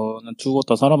저는 두 곳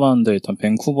다 살아봤는데 일단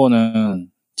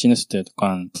밴쿠버는 지냈을 때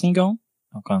약간 풍경,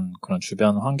 약간 그런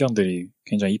주변 환경들이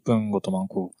굉장히 이쁜 것도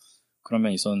많고 그런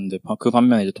면이 있었는데 그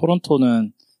반면에 이제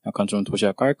토론토는 약간 좀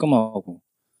도시가 깔끔하고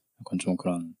약간 좀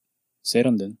그런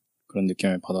세련된 그런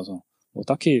느낌을 받아서 뭐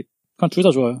딱히 그냥 둘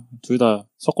다 좋아요. 둘 다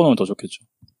섞어놓으면 더 좋겠죠.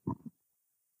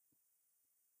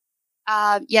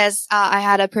 Yes, I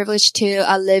had a privilege to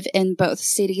live in both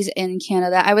cities in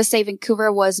Canada. I would say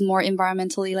Vancouver was more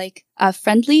environmentally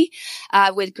friendly,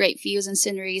 with great views and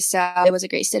scenery. So it was a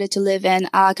great city to live in.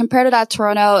 Compared to that,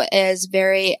 Toronto is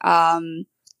very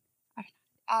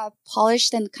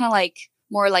polished and kind of like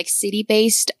more like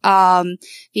city-based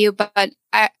view. But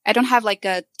I don't have like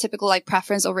a typical like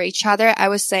preference over each other. I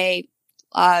would say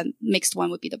mixed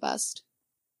one would be the best.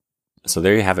 So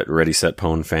there you have it, Ready Set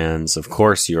Pwn fans. Of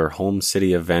course, your home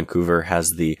city of Vancouver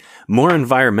has the more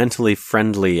environmentally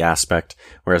friendly aspect,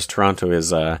 whereas Toronto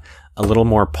is a little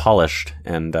more polished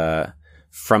and,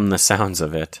 from the sounds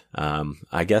of it,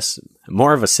 I guess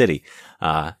more of a city.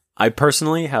 I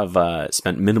personally have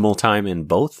spent minimal time in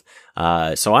both,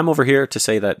 so I'm over here to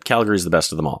say that Calgary is the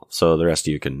best of them all. So the rest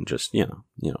of you can just, you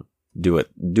know,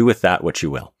 do with that what you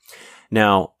will.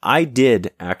 Now, I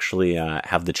did actually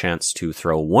have the chance to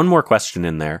throw one more question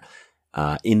in there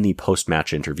in the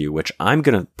post-match interview, which I'm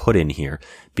going to put in here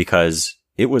because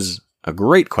it was a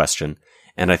great question,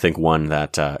 and I think one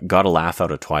that got a laugh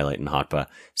out of Twilight and Hotba.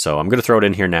 So I'm going to throw it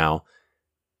in here now,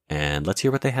 and let's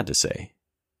hear what they had to say.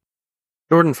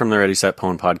 Jordan from the Ready Set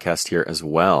Pwn podcast here as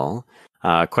well.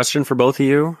 Question for both of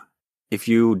you. If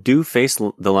you do face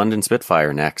the London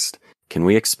Spitfire next, can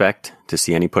we expect to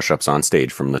see any push-ups on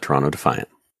stage from the Toronto Defiant?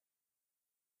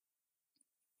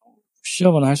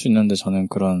 시합은 할 수 있는데 저는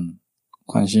그런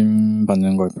관심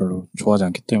받는 걸 별로 좋아하지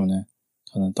않기 때문에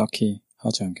저는 딱히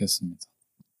하지 않겠습니다.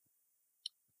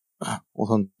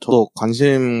 우선 저도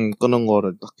관심 끄는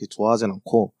거를 딱히 좋아하진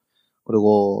않고,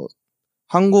 그리고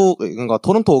그러니까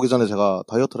토론토 오기 전에 제가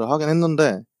다이어트를 하긴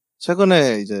했는데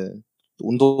최근에 이제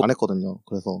운동 안 했거든요.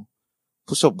 그래서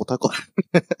푸시업 못 할 것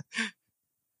같아요.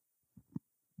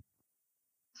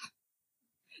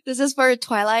 This is for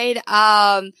Twilight.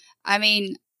 I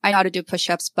mean, I know how to do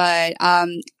push-ups, but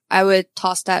I would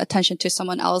toss that attention to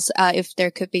someone else if there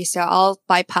could be, so I'll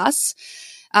bypass.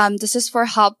 This is for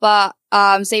Hapa.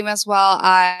 Same as well.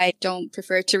 I don't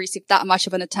prefer to receive that much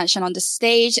of an attention on the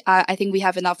stage. I think we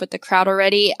have enough with the crowd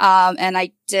already. And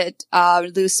I did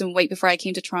lose some weight before I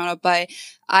came to Toronto, but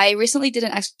I recently did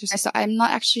an exercise, so I'm not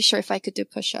actually sure if I could do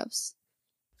push-ups.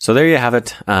 So there you have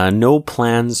it. No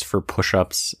plans for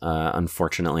push-ups,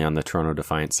 unfortunately, on the Toronto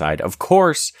Defiant side. Of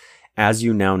course, as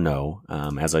you now know,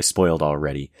 as I spoiled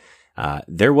already,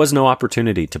 there was no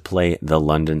opportunity to play the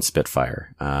London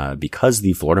Spitfire, because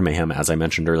the Florida Mayhem, as I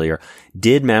mentioned earlier,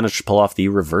 did manage to pull off the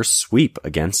reverse sweep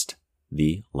against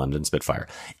the London Spitfire.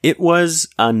 It was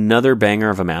another banger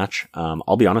of a match.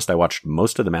 I'll be honest, I watched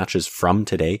most of the matches from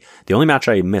today. The only match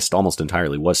I missed almost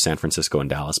entirely was San Francisco and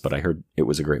Dallas, but I heard it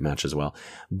was a great match as well.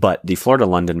 But the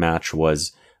Florida-London match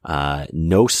was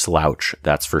no slouch,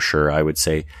 that's for sure. I would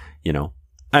say,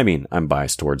 I mean, I'm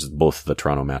biased towards both the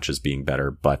Toronto matches being better,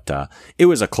 but it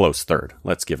was a close third.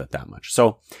 Let's give it that much.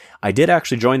 So I did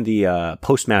actually join the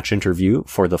post-match interview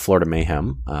for the Florida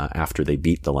Mayhem after they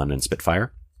beat the London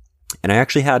Spitfire. And I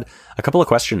actually had a couple of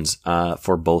questions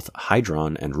for both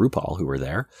Hydron and RuPaul, who were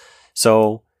there.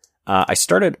 So I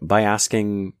started by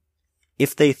asking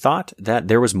if they thought that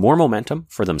there was more momentum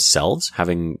for themselves,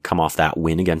 having come off that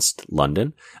win against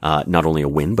London, not only a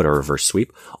win, but a reverse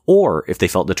sweep, or if they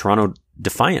felt the Toronto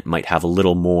Defiant might have a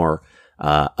little more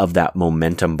of that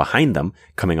momentum behind them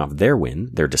coming off their win,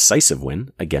 their decisive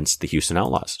win against the Houston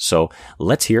Outlaws. So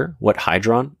let's hear what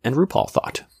Hydron and RuPaul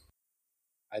thought.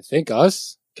 I think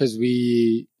us, because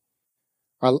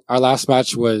our last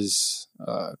match was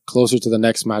closer to the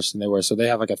next match than they were. So they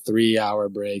have like a 3-hour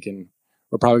break, and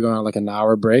we're probably going on like an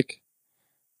hour break.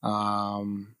 Yeah,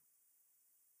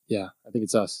 I think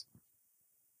it's us.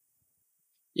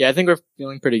 Yeah, I think we're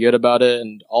feeling pretty good about it.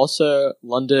 And also,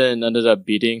 London ended up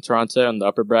beating Toronto in the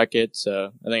upper bracket,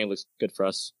 so I think it looks good for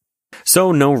us.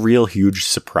 So no real huge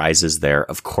surprises there.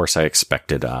 Of course, I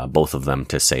expected both of them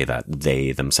to say that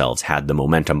they themselves had the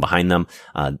momentum behind them.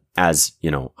 As,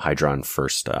 Hydron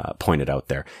first pointed out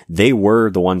there, they were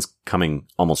the ones coming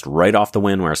almost right off the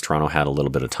win, whereas Toronto had a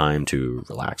little bit of time to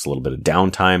relax, a little bit of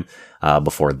downtime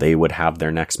before they would have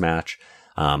their next match.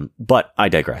 But I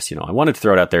digress. I wanted to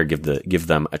throw it out there, give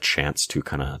them a chance to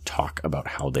kind of talk about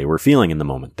how they were feeling in the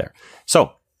moment there.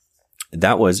 So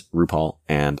that was RuPaul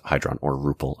and Hydron, or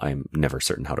RuPaul. I'm never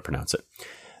certain how to pronounce it.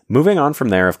 Moving on from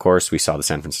there, of course, we saw the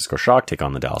San Francisco Shock take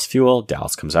on the Dallas Fuel.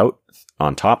 Dallas comes out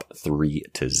on top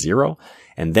 3-0.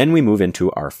 And then we move into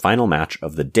our final match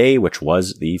of the day, which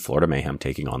was the Florida Mayhem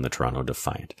taking on the Toronto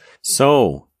Defiant.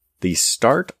 So the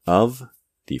start of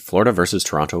the Florida versus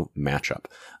Toronto matchup.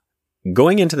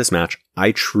 Going into this match,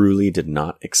 I truly did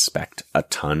not expect a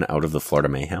ton out of the Florida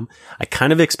Mayhem. I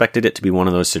kind of expected it to be one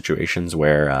of those situations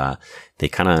where they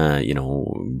kind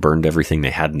of, burned everything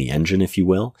they had in the engine, if you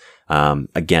will.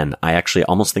 Again, I actually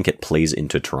almost think it plays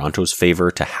into Toronto's favor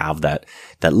to have that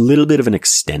little bit of an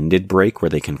extended break where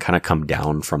they can kind of come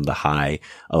down from the high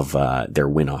of their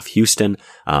win off Houston,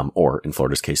 or in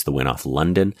Florida's case, the win off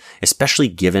London, especially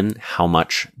given how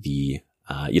much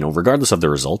regardless of the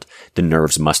result, the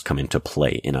nerves must come into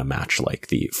play in a match like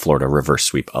the Florida reverse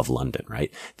sweep of London,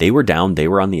 right? They were down, they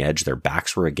were on the edge, their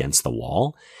backs were against the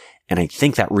wall. And I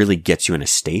think that really gets you in a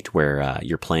state where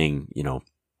you're playing,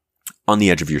 on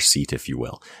the edge of your seat, if you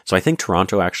will. So I think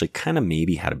Toronto actually kind of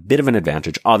maybe had a bit of an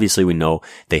advantage. Obviously, we know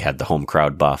they had the home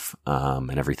crowd buff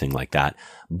and everything like that.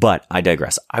 But I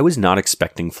digress. I was not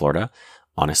expecting Florida,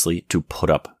 honestly, to put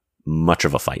up much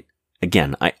of a fight.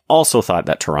 Again, I also thought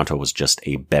that Toronto was just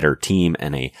a better team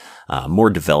and a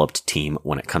more developed team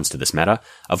when it comes to this meta.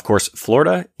 Of course,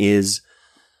 Florida is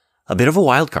a bit of a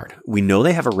wild card. We know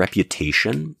they have a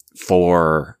reputation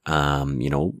for,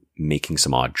 making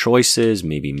some odd choices,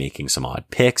 maybe making some odd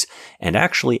picks. And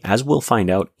actually, as we'll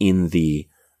find out in the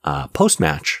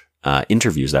post-match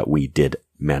interviews that we did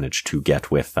manage to get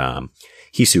with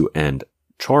Hisu and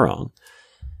Chorong,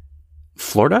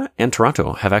 Florida and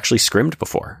Toronto have actually scrimmed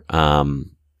before.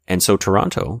 And so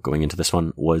Toronto, going into this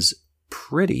one, was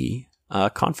pretty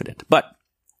confident. But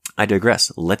I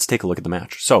digress. Let's take a look at the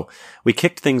match. So we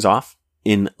kicked things off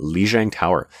in Lijiang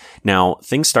Tower. Now,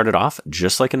 things started off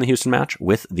just like in the Houston match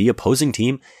with the opposing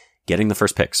team getting the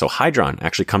first pick. So Hydron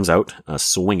actually comes out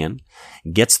swinging,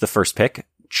 gets the first pick.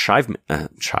 Chivemate.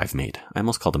 I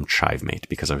almost called him Chivemate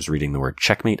because I was reading the word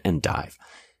checkmate and dive.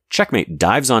 Checkmate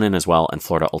dives on in as well, and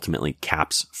Florida ultimately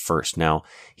caps first. Now,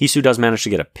 Hisu does manage to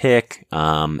get a pick,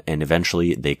 and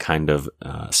eventually they kind of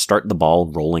start the ball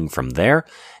rolling from there.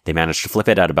 They manage to flip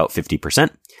it at about 50%.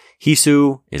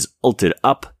 Hisu is ulted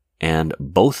up, and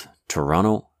both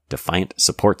Toronto Defiant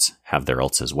supports have their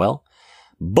ults as well.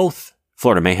 Both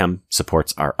Florida Mayhem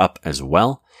supports are up as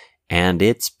well. And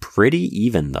it's pretty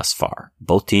even thus far.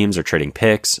 Both teams are trading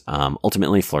picks.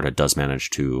 Ultimately, Florida does manage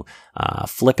to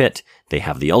flip it. They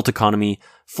have the ult economy.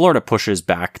 Florida pushes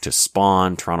back to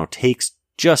spawn. Toronto takes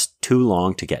just too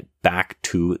long to get back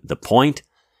to the point.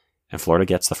 And Florida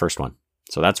gets the first one.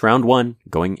 So that's round one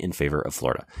going in favor of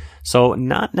Florida. So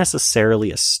not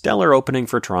necessarily a stellar opening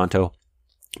for Toronto.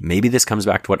 Maybe this comes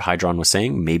back to what Hydron was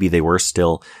saying. Maybe they were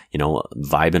still,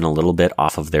 vibing a little bit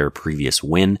off of their previous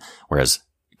win, whereas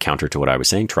counter to what I was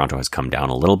saying, Toronto has come down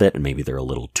a little bit and maybe they're a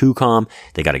little too calm.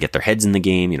 They got to get their heads in the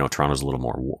game. Toronto's a little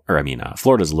more,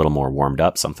 Florida's a little more warmed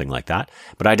up, something like that.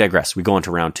 But I digress. We go into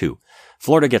round two.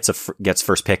 Florida gets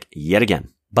first pick yet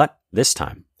again, but this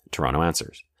time Toronto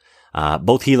answers.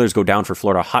 Both healers go down for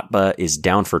Florida. Hotba is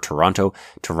down for Toronto.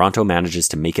 Toronto manages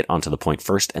to make it onto the point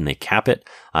first and they cap it.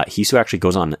 Hisu actually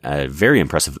goes on a very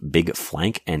impressive big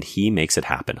flank and he makes it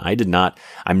happen.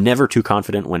 I'm never too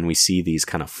confident when we see these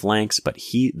kind of flanks, but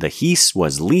the His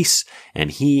was Lise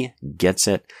and he gets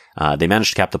it. They manage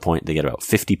to cap the point. They get about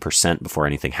 50% before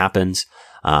anything happens.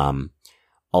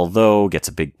 Although gets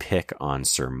a big pick on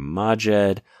Sir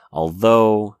Majed.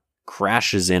 Although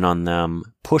crashes in on them,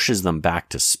 pushes them back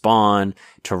to spawn.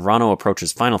 Toronto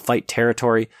approaches final fight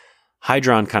territory.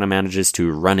 Hydron kind of manages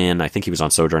to run in. I think he was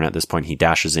on Sojourn at this point. He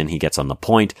dashes in, he gets on the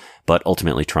point, but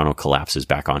ultimately Toronto collapses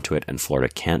back onto it and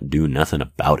Florida can't do nothing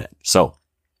about it. So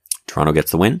Toronto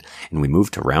gets the win and we move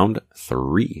to round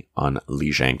 3 on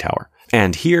Lijiang Tower.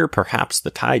 And here, perhaps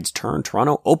the tides turn.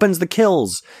 Toronto opens the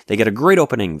kills. They get a great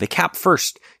opening. They cap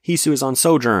first. Hisu is on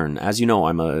Sojourn. As you know,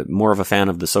 I'm more of a fan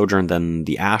of the Sojourn than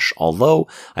the Ashe, although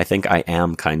I think I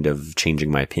am kind of changing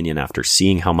my opinion after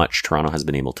seeing how much Toronto has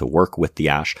been able to work with the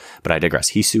Ashe. But I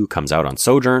digress. Hisu comes out on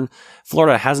Sojourn.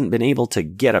 Florida hasn't been able to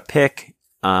get a pick.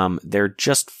 They're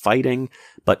just fighting,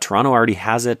 but Toronto already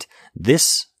has it.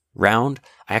 This round,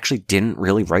 I actually didn't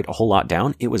really write a whole lot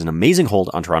down. It was an amazing hold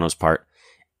on Toronto's part.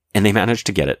 And they managed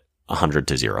to get it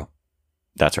 100-0.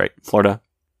 That's right. Florida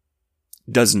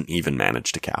doesn't even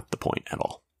manage to cap the point at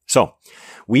all. So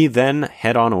we then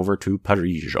head on over to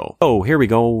Parijo. Oh, here we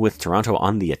go with Toronto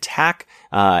on the attack.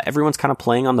 Everyone's kind of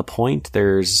playing on the point.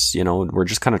 There's, we're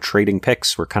just kind of trading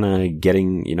picks. We're kind of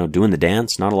getting, doing the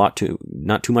dance. Not too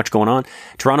much going on.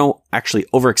 Toronto actually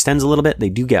overextends a little bit. They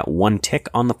do get 1 tick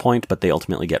on the point, but they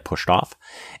ultimately get pushed off.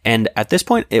 And at this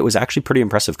point, it was actually pretty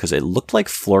impressive because it looked like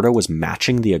Florida was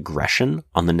matching the aggression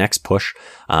on the next push.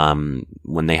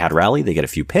 When they had rally, they get a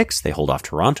few picks. They hold off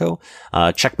Toronto.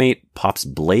 Checkmate pops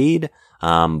Blade.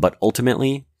 But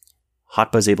ultimately,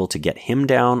 Hotba's able to get him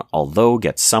down, although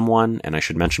gets someone, and I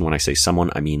should mention when I say someone,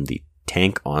 I mean the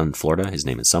tank on Florida. His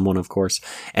name is someone, of course.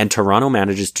 And Toronto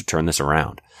manages to turn this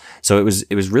around. So it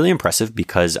was really impressive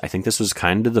because I think this was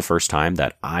kind of the first time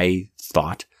that I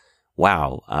thought,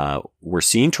 wow, we're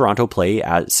seeing Toronto play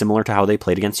similar to how they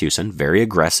played against Houston. Very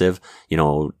aggressive,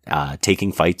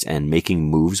 taking fights and making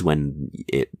moves when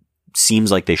it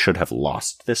seems like they should have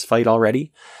lost this fight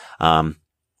already.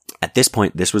 At this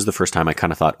point, this was the first time I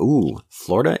kind of thought, ooh,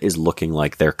 Florida is looking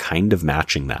like they're kind of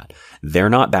matching that. They're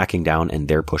not backing down and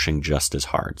they're pushing just as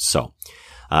hard. So,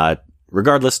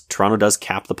 regardless, Toronto does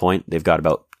cap the point. They've got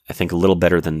about, I think, a little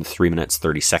better than 3 minutes,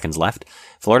 30 seconds left.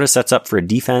 Florida sets up for a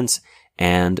defense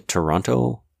and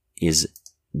Toronto is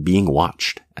being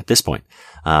watched at this point.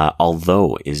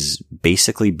 Although is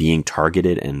basically being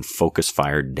targeted and focus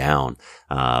fired down,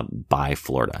 by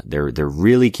Florida. They're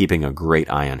really keeping a great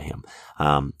eye on him.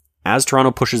 As Toronto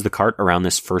pushes the cart around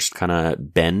this first kind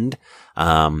of bend,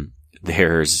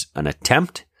 there's an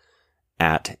attempt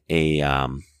at a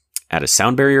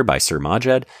sound barrier by Sir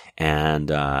Majed, and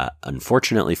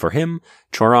unfortunately for him,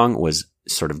 Chorong was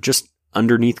sort of just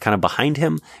underneath, kind of behind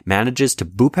him, manages to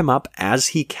boop him up as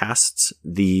he casts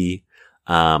the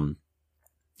sound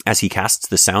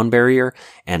barrier,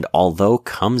 and although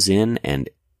comes in and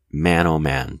man, oh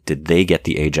man, did they get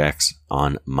the Ajax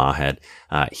on Mahed.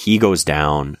 He goes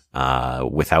down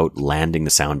without landing the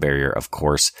sound barrier, of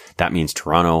course. That means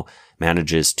Toronto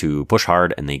manages to push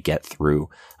hard and they get through.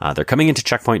 They're coming into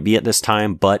checkpoint B at this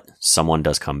time, but someone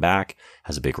does come back,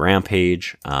 has a big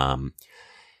rampage.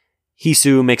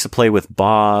 Hisu makes a play with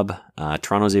Bob.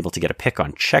 Toronto's able to get a pick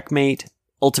on checkmate.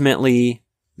 Ultimately,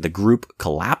 the group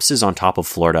collapses on top of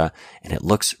Florida, and it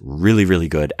looks really, really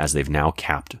good as they've now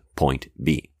capped point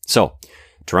B. So,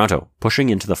 Toronto pushing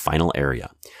into the final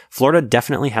area. Florida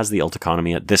definitely has the ult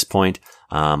economy at this point,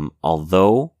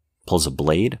 although pulls a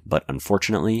Blade, but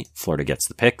unfortunately, Florida gets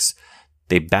the picks.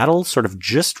 They battle sort of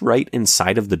just right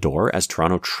inside of the door as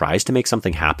Toronto tries to make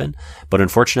something happen, but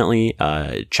unfortunately,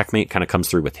 checkmate kind of comes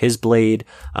through with his Blade.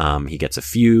 He gets a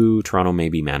few. Toronto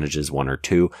maybe manages 1 or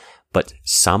 2. But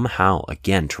somehow,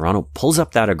 again, Toronto pulls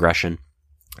up that aggression.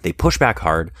 They push back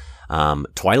hard.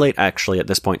 Twilight actually at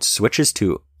this point switches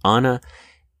to Ana.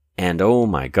 And oh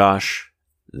my gosh,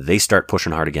 they start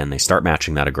pushing hard again. They start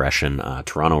matching that aggression.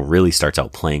 Toronto really starts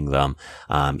outplaying them.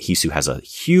 Hisu has a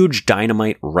huge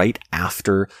dynamite right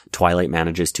after Twilight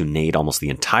manages to nade almost the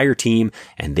entire team.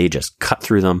 And they just cut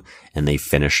through them and they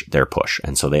finish their push.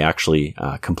 And so they actually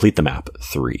complete the map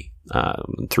 3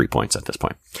 points at this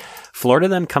point. Florida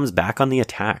then comes back on the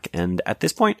attack, and at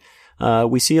this point,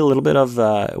 we see a little bit of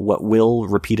what will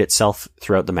repeat itself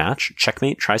throughout the match.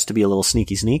 Checkmate tries to be a little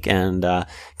sneaky sneak and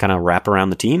kind of wrap around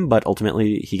the team, but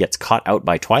ultimately he gets caught out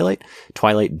by Twilight.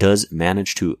 Twilight does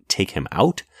manage to take him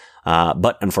out,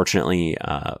 but unfortunately,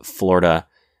 Florida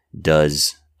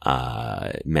does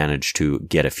manage to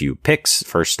get a few picks.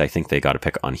 First, I think they got a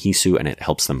pick on Hisu, and it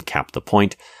helps them cap the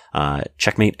point.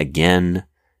 Checkmate again,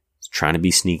 trying to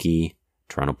be sneaky.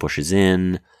 Toronto pushes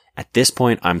in. At this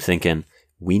point, I'm thinking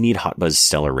we need Hotba's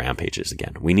stellar rampages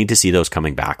again. We need to see those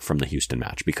coming back from the Houston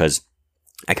match, because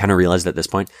I kind of realized at this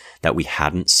point that we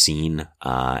hadn't seen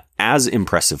as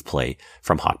impressive play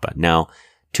from Hotba. Now,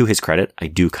 to his credit, I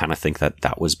do kind of think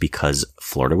that was because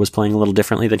Florida was playing a little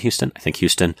differently than Houston. I think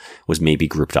Houston was maybe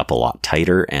grouped up a lot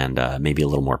tighter and maybe a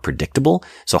little more predictable.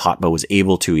 So Hotba was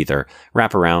able to either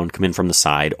wrap around, come in from the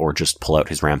side, or just pull out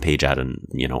his rampage at an,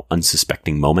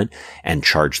 unsuspecting moment and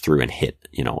charge through and hit,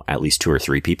 at least 2 or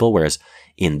 3 people. Whereas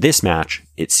in this match,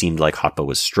 it seemed like Hotba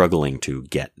was struggling to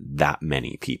get that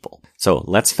many people. So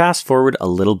let's fast forward a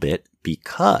little bit,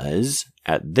 because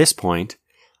at this point,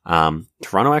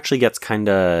 Toronto actually gets kind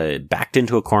of backed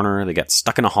into a corner. They get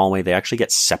stuck in a hallway. They actually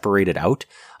get separated out.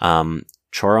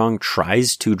 Chorong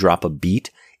tries to drop a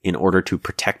beat in order to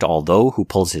protect Aldo, who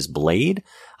pulls his blade.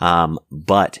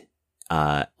 But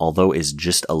Aldo is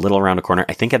just a little around a corner.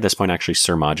 I think at this point, actually,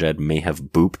 Sir Majed may have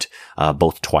booped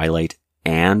both Twilight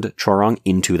and Chorong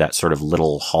into that sort of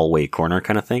little hallway corner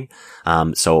kind of thing.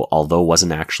 So Aldo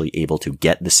wasn't actually able to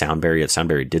get the sound barrier. The sound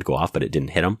barrier did go off, but it didn't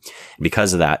hit him. And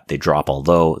because of that, they drop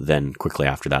Aldo. Then quickly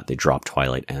after that, they drop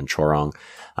Twilight and Chorong.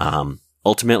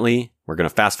 Ultimately, we're going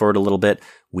to fast forward a little bit.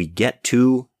 We get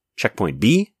to checkpoint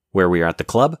B, where we are at the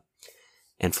club,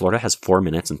 and Florida has 4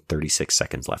 minutes and 36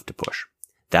 seconds left to push.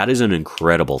 That is an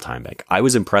incredible time bank. I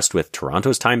was impressed with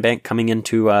Toronto's time bank coming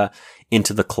into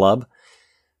the club.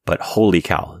 But holy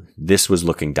cow, this was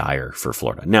looking dire for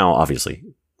Florida. Now, obviously,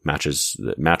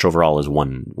 the match overall is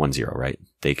 1-0, right?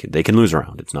 They can lose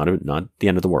around. It's not the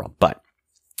end of the world. But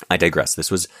I digress.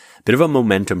 This was a bit of a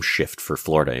momentum shift for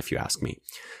Florida, if you ask me.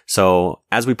 So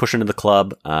as we push into the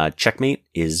club, Checkmate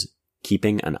is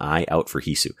keeping an eye out for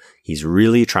Hisu. He's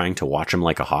really trying to watch him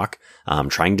like a hawk,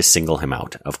 trying to single him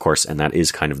out, of course, and that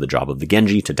is kind of the job of the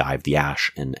Genji, to dive the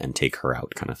Ashe and take her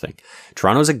out kind of thing.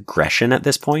 Toronto's aggression at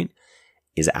this point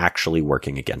is actually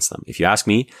working against them. If you ask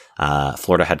me,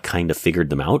 Florida had kind of figured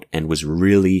them out and was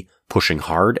really pushing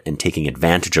hard and taking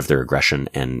advantage of their aggression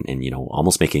and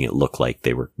almost making it look like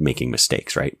they were making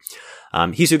mistakes, right?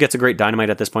 Hisu gets a great dynamite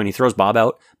at this point. He throws Bob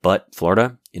out, but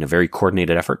Florida, in a very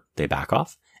coordinated effort, they back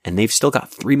off, and they've still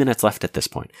got 3 minutes left at this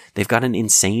point. They've got an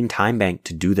insane time bank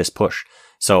to do this push.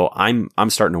 So I'm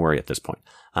starting to worry at this point.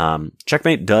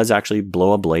 Checkmate does actually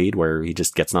blow a blade where he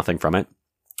just gets nothing from it.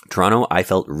 Toronto, I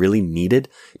felt, really needed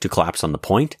to collapse on the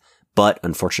point, but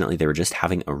unfortunately they were just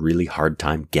having a really hard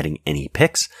time getting any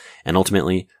picks, and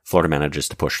ultimately Florida manages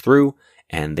to push through,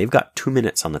 and they've got 2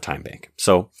 minutes on the time bank.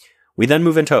 So we then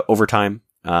move into overtime.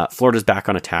 Florida's back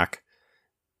on attack.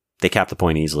 They cap the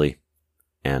point easily,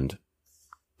 and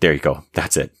there you go.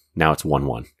 That's it. Now it's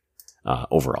 1-1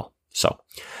 overall. So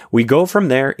we go from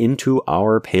there into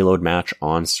our payload match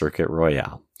on Circuit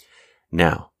Royale.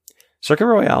 Now, Circuit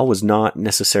Royale was not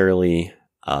necessarily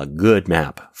a good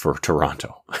map for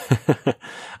Toronto.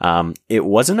 It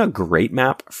wasn't a great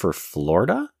map for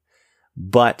Florida,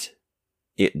 but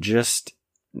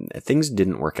things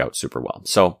didn't work out super well.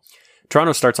 So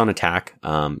Toronto starts on attack.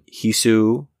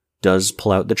 Hisu does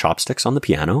pull out the chopsticks on the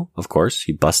piano. Of course,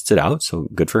 he busts it out. So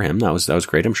good for him. That was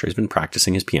great. I'm sure he's been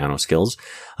practicing his piano skills,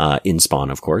 in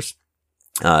Spawn, of course.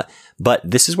 But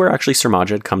this is where actually Sir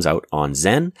Majed comes out on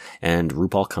Zen and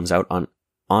RuPaul comes out on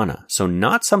Ana. So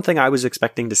not something I was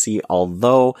expecting to see,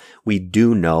 although we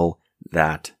do know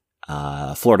that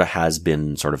Florida has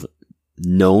been sort of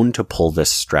known to pull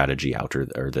this strategy out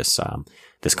or this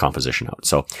composition out.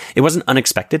 So it wasn't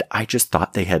unexpected. I just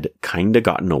thought they had kind of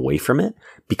gotten away from it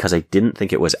because I didn't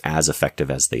think it was as effective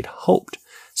as they'd hoped.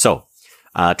 So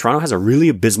Toronto has a really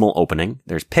abysmal opening.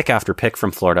 There's pick after pick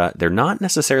from Florida. They're not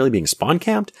necessarily being spawn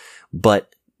camped,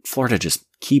 but Florida just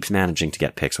keeps managing to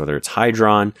get picks, whether it's high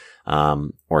drawn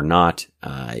or not.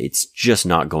 It's just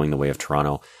not going the way of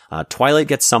Toronto. Twilight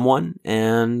gets someone,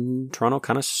 and Toronto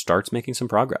kind of starts making some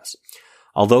progress.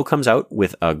 Aldo comes out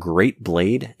with a great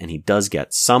blade, and he does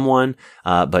get someone,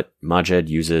 but Majed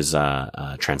uses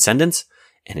Transcendence,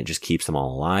 and it just keeps them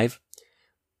all alive.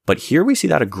 But here we see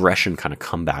that aggression kind of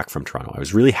come back from Toronto. I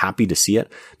was really happy to see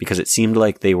it because it seemed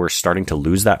like they were starting to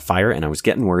lose that fire, and I was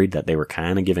getting worried that they were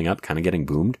kind of giving up, kind of getting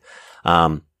boomed.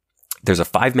 There's a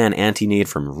 5-man anti-nade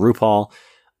from RuPaul.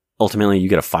 Ultimately, you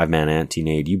get a 5-man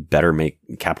anti-nade. You better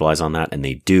capitalize on that, and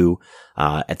they do.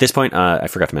 At this point, I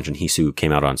forgot to mention Hisu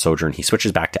came out on Sojourn. He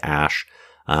switches back to Ashe.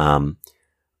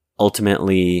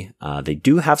 Ultimately, they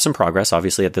do have some progress.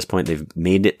 Obviously, at this point, they've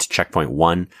made it to checkpoint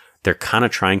 1. They're kind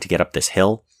of trying to get up this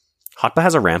hill. Hotba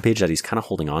has a rampage that he's kind of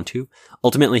holding on to.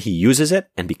 Ultimately, he uses it,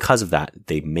 and because of that,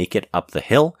 they make it up the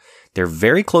hill. They're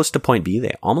very close to point B.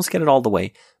 They almost get it all the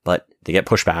way, but they get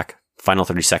pushed back. Final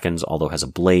 30 seconds, Aldo has a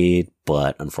blade,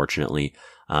 but unfortunately,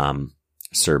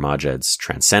 Sir Majed's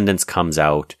Transcendence comes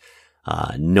out.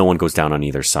 No one goes down on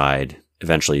either side.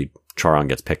 Eventually, Chorong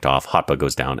gets picked off. Hotba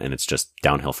goes down, and it's just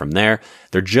downhill from there.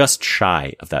 They're just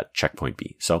shy of that checkpoint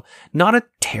B. So not a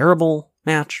terrible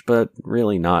match, but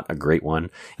really not a great one.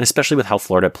 And especially with how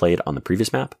Florida played on the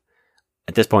previous map,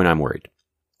 at this point I'm worried.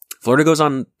 Florida goes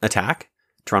on attack.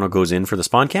 Toronto goes in for the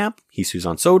spawn camp. Hisu's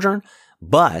on Sojourn.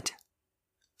 But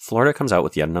Florida comes out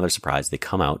with yet another surprise. They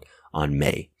come out on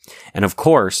Mei. And of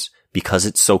course, because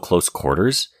it's so close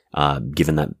quarters,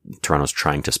 given that Toronto's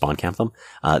trying to spawn camp them,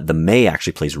 the Mei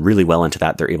actually plays really well into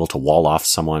that. They're able to wall off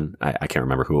someone. I can't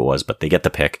remember who it was, but they get the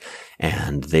pick,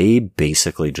 and they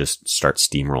basically just start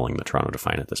steamrolling the Toronto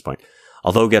Defiant at this point.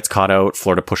 Although gets caught out,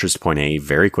 Florida pushes to point A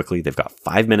very quickly. They've got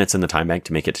 5 minutes in the time bank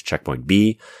to make it to checkpoint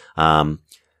B.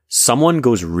 Someone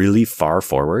goes really far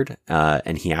forward,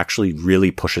 and he actually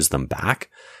really pushes them back.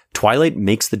 Twilight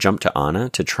makes the jump to Ana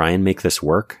to try and make this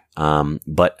work.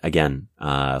 But again,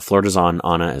 Florida's on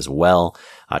Ana as well.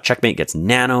 Checkmate gets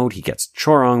nanoed. He gets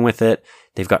Chorong with it.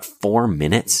 They've got 4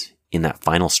 minutes in that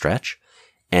final stretch.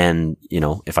 And,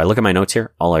 if I look at my notes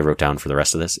here, all I wrote down for the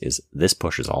rest of this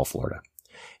push is all Florida.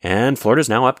 And Florida's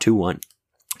now up 2-1.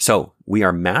 So we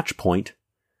are match point.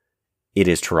 It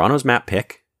is Toronto's map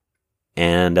pick.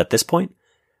 And at this point,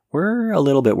 we're a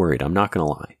little bit worried. I'm not going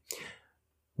to lie.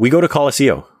 We go to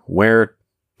Coliseo, where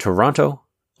Toronto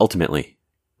ultimately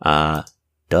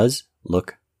does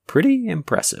look pretty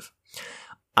impressive.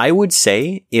 I would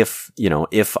say if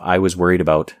I was worried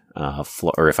about,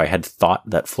 or if I had thought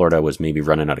that Florida was maybe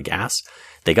running out of gas,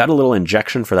 they got a little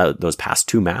injection for those past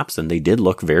 2 maps, and they did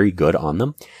look very good on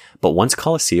them. But once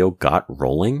Coliseo got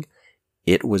rolling,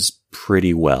 it was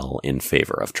pretty well in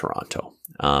favor of Toronto.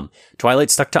 Twilight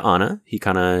stuck to Ana. He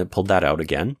kind of pulled that out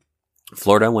again.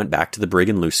 Florida went back to the Brig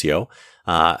and Lucio.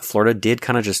 Florida did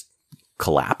kind of just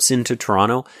collapse into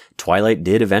Toronto. Twilight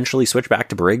did eventually switch back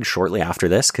to Brig shortly after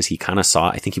this, because he kind of saw,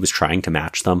 I think he was trying to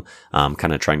match them,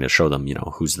 kind of trying to show them,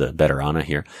 who's the better Ana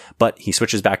here. But he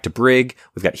switches back to Brig.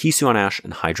 We've got Hisu on Ashe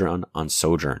and Hydra on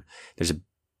Sojourn. There's a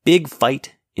big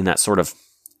fight in that sort of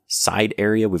side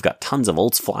area. We've got tons of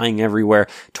ults flying everywhere.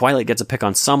 Twilight gets a pick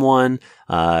on someone,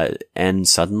 and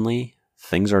suddenly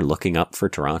things are looking up for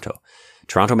Toronto.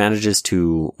 Toronto manages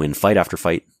to win fight after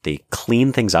fight. They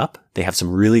clean things up. They have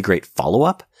some really great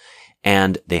follow-up,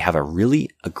 and they have a really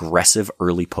aggressive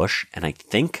early push. And I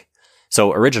think,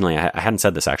 so originally, I hadn't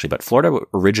said this actually, but Florida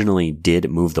originally did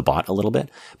move the bot a little bit,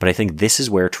 but I think this is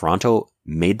where Toronto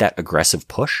made that aggressive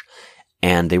push,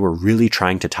 and they were really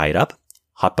trying to tie it up.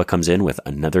 Hotba comes in with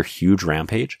another huge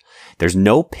rampage. There's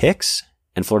no picks,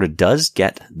 and Florida does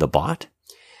get the bot,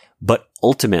 but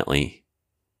ultimately,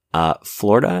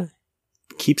 Florida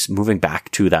keeps moving back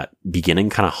to that beginning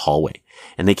kind of hallway,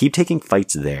 and they keep taking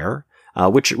fights there,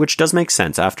 which does make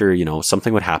sense. After,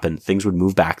 something would happen, things would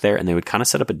move back there, and they would kind of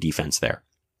set up a defense there.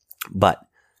 But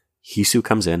Hisu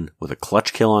comes in with a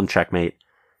clutch kill on Checkmate.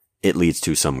 It leads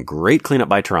to some great cleanup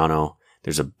by Toronto.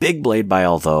 There's a big blade by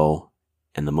Although,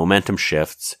 and the momentum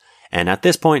shifts. And at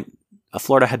this point,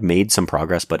 Florida had made some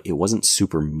progress, but it wasn't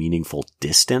super meaningful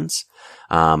distance.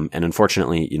 And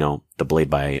unfortunately, the blade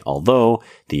by Although,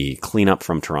 the cleanup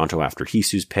from Toronto after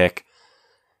Hisu's pick,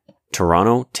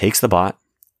 Toronto takes the bot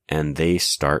and they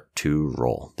start to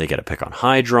roll. They get a pick on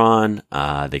Hydron.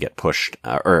 They get pushed,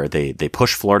 or they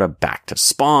push Florida back to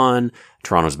spawn.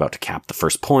 Toronto's about to cap the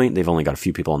first point. They've only got a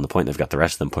few people on the point. They've got the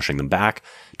rest of them pushing them back.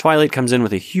 Twilight comes in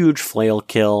with a huge flail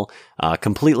kill,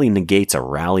 completely negates a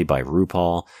rally by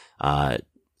RuPaul.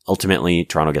 Ultimately,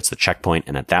 Toronto gets the checkpoint,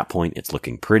 and at that point, it's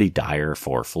looking pretty dire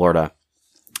for Florida.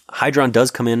 Hydron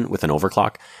does come in with an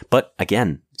overclock, but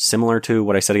again, similar to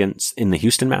what I said against in the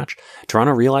Houston match,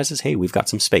 Toronto realizes, hey, we've got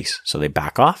some space. So they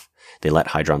back off. They let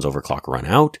Hydron's overclock run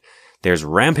out. There's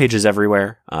rampages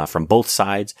everywhere, from both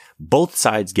sides. Both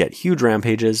sides get huge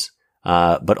rampages,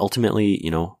 but ultimately,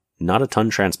 not a ton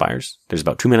transpires. There's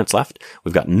about 2 minutes left.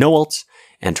 We've got no ults,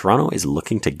 and Toronto is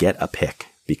looking to get a pick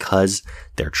because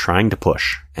they're trying to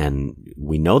push. And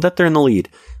we know that they're in the lead,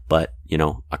 but,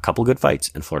 a couple good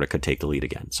fights and Florida could take the lead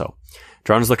again. So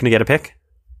Toronto's looking to get a pick.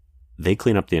 They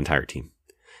clean up the entire team.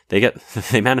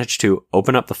 They manage to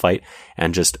open up the fight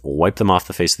and just wipe them off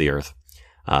the face of the earth.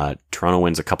 Toronto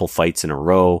wins a couple fights in a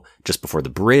row just before the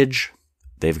bridge.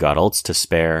 They've got ults to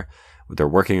spare. They're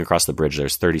working across the bridge.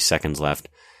 There's 30 seconds left.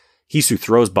 Hisu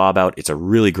throws Bob out. It's a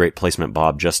really great placement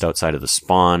Bob just outside of the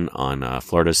spawn on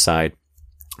Florida's side.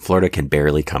 Florida can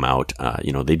barely come out.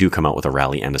 They do come out with a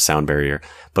rally and a sound barrier,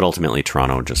 but ultimately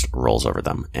Toronto just rolls over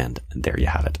them, and there you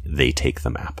have it. They take the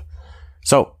map.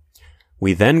 So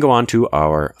we then go on to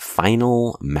our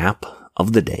final map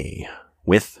of the day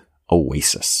with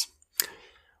Oasis.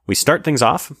 We start things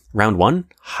off. Round 1,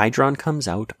 Hydron comes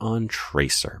out on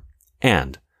Tracer.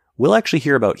 And we'll actually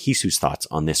hear about Hisu's thoughts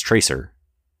on this Tracer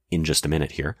in just a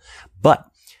minute here. But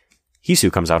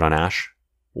Hisu comes out on Ashe.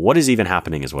 What is even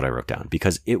happening is what I wrote down,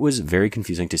 because it was very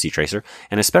confusing to see Tracer,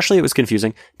 and especially it was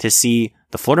confusing to see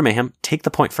the Florida Mayhem take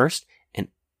the point first and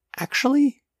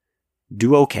actually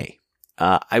do okay.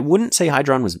 I wouldn't say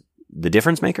Hydron was the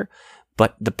difference maker,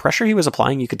 but the pressure he was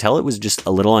applying, you could tell it was just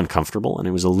a little uncomfortable, and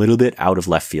it was a little bit out of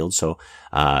left field, so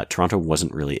Toronto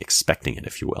wasn't really expecting it,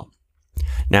 if you will.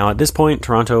 Now, at this point,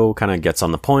 Toronto kind of gets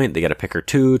on the point. They get a pick or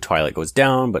two. Twilight goes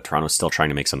down, but Toronto's still trying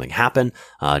to make something happen,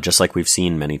 just like we've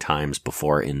seen many times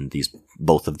before in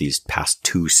both of these past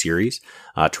two series.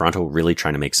 Toronto really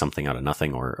trying to make something out of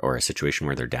nothing or a situation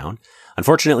where they're down.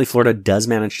 Unfortunately, Florida does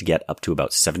manage to get up to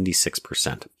about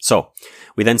 76%. So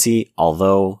we then see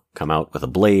Although come out with a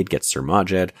blade, gets Sir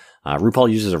Majed.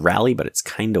 RuPaul uses a rally, but it's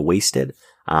kind of wasted.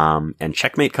 And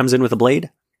Checkmate comes in with a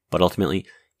blade, but ultimately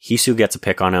Hisu gets a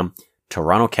pick on him.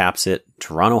 Toronto caps it.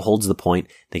 Toronto holds the point.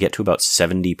 They get to about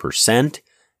 70%,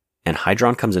 and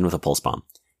Hydron comes in with a pulse bomb.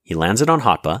 He lands it on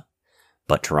Hotba,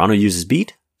 but Toronto uses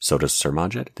beat. So does Sir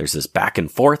Majed. There's this back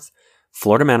and forth.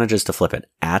 Florida manages to flip it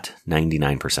at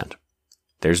 99%.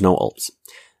 There's no ults.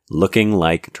 Looking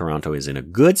like Toronto is in a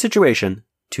good situation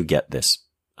to get this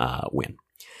win.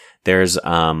 There's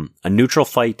a neutral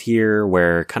fight here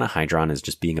where kind of Hydron is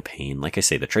just being a pain. Like I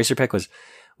say, the Tracer pick was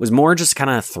more just kind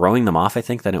of throwing them off, I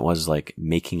think, than it was like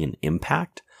making an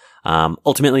impact.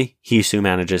 Ultimately, Hisu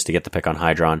manages to get the pick on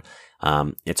Hydron.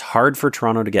 It's hard for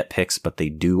Toronto to get picks, but they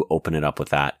do open it up with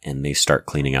that and they start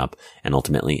cleaning up, and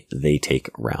ultimately they take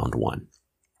round one.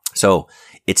 So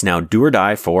it's now do or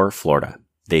die for Florida.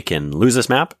 They can lose this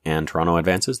map and Toronto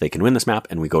advances. They can win this map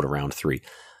and we go to round 3.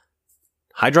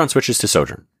 Hydron switches to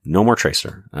Sojourn. No more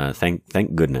Tracer.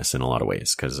 Thank goodness in a lot of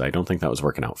ways, because I don't think that was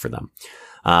working out for them.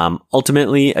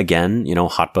 Ultimately, again,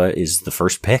 Hotba is the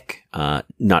first pick.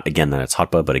 Not again that it's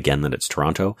Hotba, but again that it's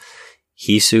Toronto.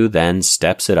 Hisu then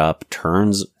steps it up,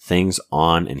 turns things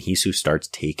on, and Hisu starts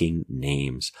taking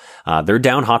names. They're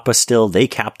down Hotba still. They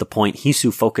cap the point.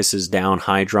 Hisu focuses down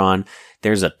Hydron.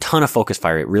 There's a ton of focus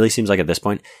fire. It really seems like at this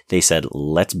point, they said,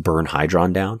 let's burn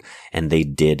Hydron down. And they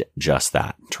did just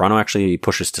that. Toronto actually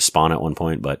pushes to spawn at one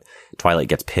point, but Twilight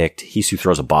gets picked. Hisu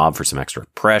throws a bob for some extra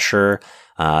pressure.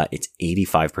 It's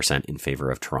 85% in favor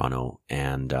of Toronto.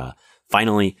 And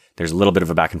finally, there's a little bit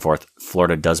of a back and forth.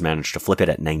 Florida does manage to flip it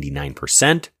at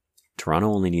 99%.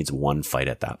 Toronto only needs one fight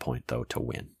at that point, though, to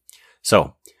win.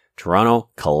 So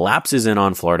Toronto collapses in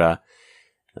on Florida.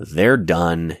 They're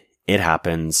done. It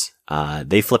happens.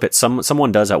 They flip it.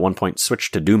 Someone does at one point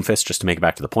switch to Doomfist just to make it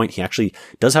back to the point. He actually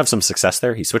does have some success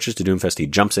there. He switches to Doomfist. He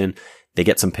jumps in. They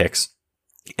get some picks.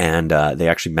 And they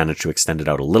actually manage to extend it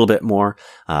out a little bit more.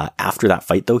 After that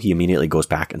fight, though, he immediately goes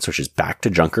back and switches back to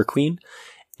Junker Queen.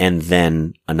 And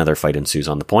then another fight ensues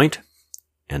on the point.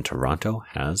 And Toronto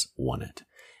has won it.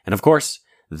 And of course,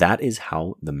 that is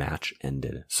how the match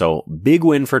ended. So big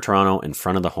win for Toronto in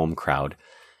front of the home crowd.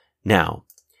 Now,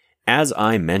 as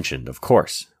I mentioned, of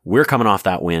course, we're coming off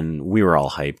that win. We were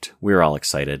all hyped. We were all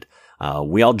excited.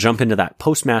 We all jump into that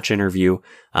post-match interview.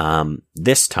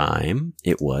 This time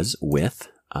it was with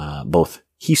both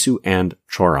Hisu and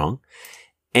Chorong.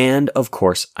 And of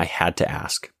course, I had to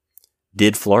ask,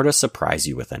 did Florida surprise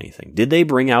you with anything? Did they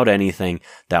bring out anything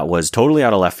that was totally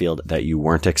out of left field that you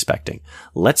weren't expecting?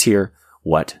 Let's hear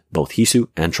what both Hisu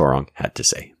and Chorong had to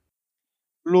say.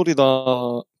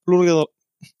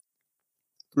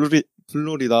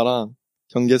 플로리다랑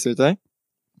경기했을 때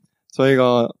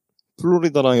저희가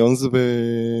플로리다랑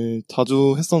연습을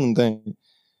자주 했었는데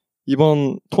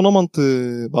이번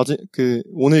토너먼트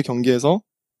오늘 경기에서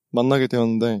만나게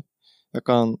되었는데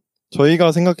약간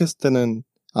저희가 생각했을 때는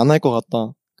안 할 것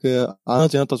같다.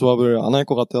 아나제나타 조합을 안 할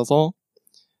것 같아서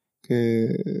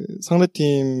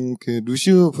상대팀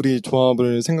루시우 브리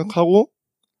조합을 생각하고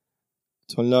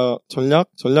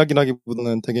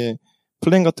전략이라기보다는 되게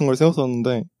플랜 같은 걸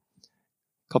세웠었는데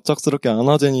갑작스럽게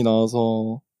아나젠이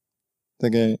나와서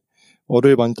되게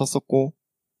얼을 많이 탔었고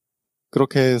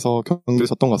그렇게 해서 경기를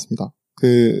졌던 것 같습니다.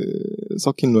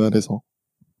 서킨 로얄에서.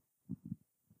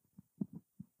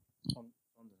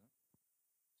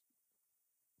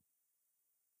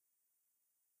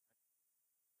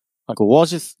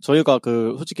 오아시스, 저희가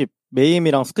솔직히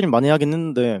메임이랑 스크림 많이 하긴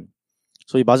했는데,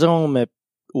 저희 마지막 맵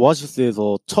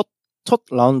오아시스에서 첫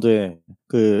라운드에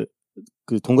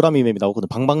동그라미 맵이 나오거든요.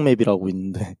 방방 맵이라고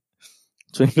있는데,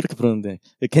 저희 그렇게 부르는데,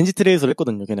 겐지 트레이서를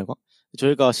했거든요, 걔네가.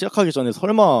 저희가 시작하기 전에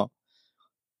설마,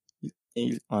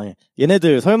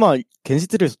 얘네들 설마 겐지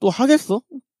트레이서 또 하겠어?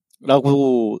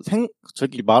 라고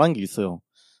저희끼리 말한 게 있어요.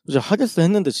 이제 하겠어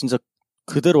했는데 진짜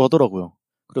그대로 하더라고요.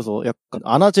 그래서 약간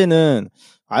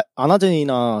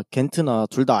아나젠이나 겐트나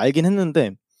둘 다 알긴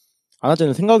했는데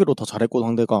아나젠은 생각으로 더 잘했고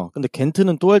상대가. 근데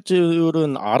겐트는 또 할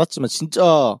줄은 알았지만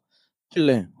진짜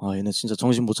길래 얘네 진짜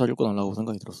정신 못 차릴 거라고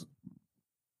생각이 들었어.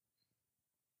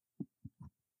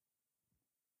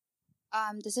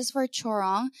 This is for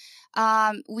Chorong.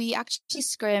 We actually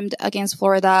scrimmed against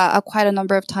Florida quite a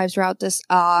number of times throughout this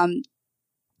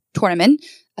tournament,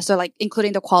 so like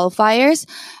including the qualifiers.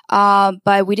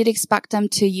 But we did expect them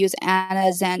to use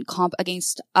Anna Zan comp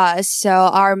against us. So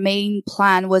our main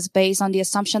plan was based on the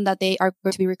assumption that they are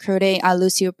going to be recruiting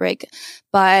Lucio Brick.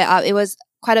 But it was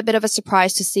quite a bit of a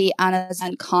surprise to see Anna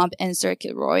Zan comp in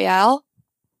Circuit Royale.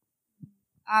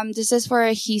 This is for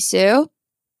Hisu.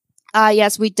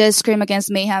 Yes, we did scrim against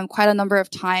Mayhem quite a number of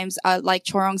times, like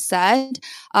Chorong said.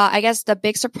 I guess the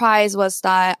big surprise was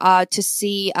that, to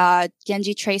see,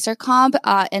 Genji Tracer comp,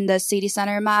 in the city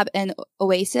center map in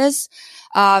Oasis.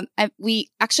 And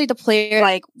the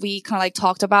player, we kind of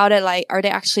talked about it, are they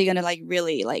actually gonna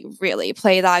really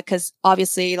play that? Cause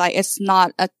obviously, it's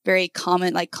not a very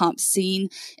common, comp scene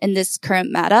in this current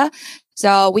meta.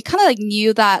 So we kind of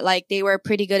knew that they were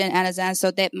pretty good in Anazan,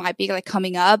 so that might be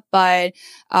coming up, but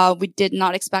we did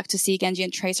not expect to see Genji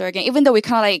and Tracer again, even though we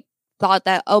kind of thought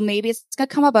that, maybe it's gonna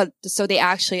come up, but so they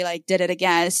actually did it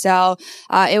again. So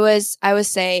it was, I would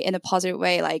say, in a positive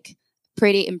way,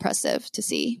 pretty impressive to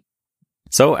see.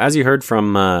 So, as you heard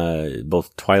from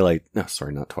both from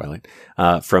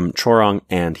Chorong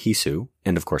and Hisu,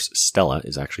 and of course Stella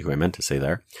is actually who I meant to say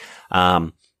there,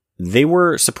 they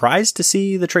were surprised to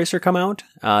see the Tracer come out.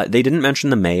 They didn't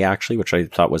mention the Mei, actually, which I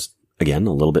thought was, again,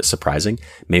 a little bit surprising.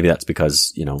 Maybe that's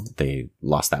because, they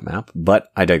lost that map,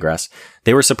 but I digress.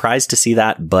 They were surprised to see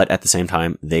that, but at the same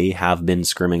time, they have been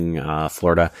scrimming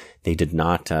Florida. They did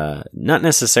not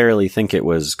necessarily think it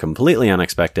was completely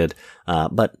unexpected,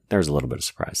 but there's a little bit of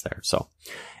surprise there. So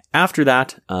after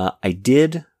that, I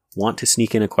did want to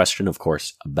sneak in a question, of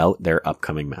course, about their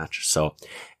upcoming match. So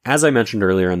as I mentioned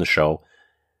earlier in the show,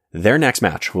 their next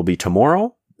match will be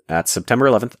tomorrow at September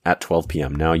 11th at 12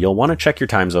 p.m. Now, you'll want to check your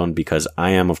time zone because I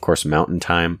am, of course, Mountain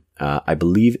Time. I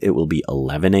believe it will be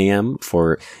 11 a.m.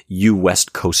 for you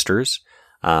West Coasters.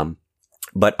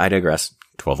 But I digress.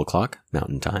 12 o'clock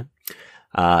Mountain Time.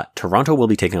 Toronto will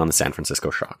be taking on the San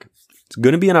Francisco Shock. It's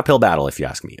going to be an uphill battle, if you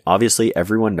ask me. Obviously,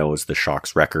 everyone knows the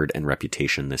Shock's record and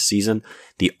reputation this season.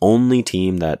 The only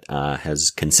team that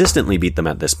has consistently beat them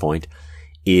at this point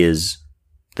is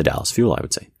the Dallas Fuel, I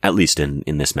would say, at least in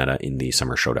this meta in the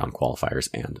Summer Showdown qualifiers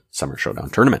and Summer Showdown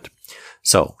tournament.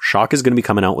 So Shock is going to be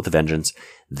coming out with a vengeance.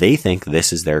 They think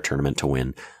this is their tournament to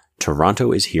win.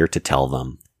 Toronto is here to tell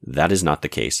them that is not the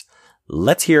case.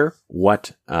 Let's hear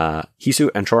what Hisu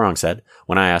and Chorong said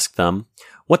when I asked them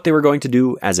what they were going to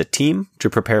do as a team to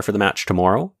prepare for the match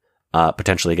tomorrow,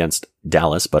 potentially against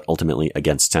Dallas, but ultimately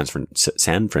against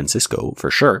San Francisco for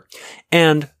sure,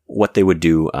 and what they would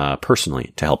do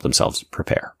personally to help themselves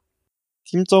prepare.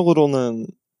 팀적으로는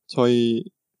저희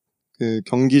그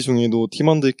경기 중에도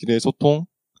팀원들끼리의 소통,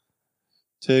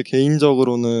 제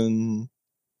개인적으로는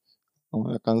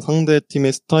약간 상대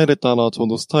팀의 스타일에 따라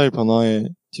저도 스타일 변화에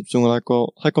집중을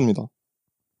할 겁니다.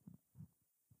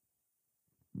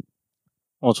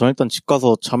 저는 일단 집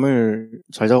가서 잠을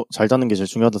잘 자는 게 제일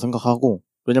중요하다고 생각하고,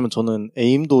 왜냐면 저는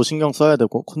에임도 신경 써야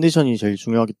되고 컨디션이 제일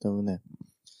중요하기 때문에.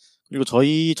 그리고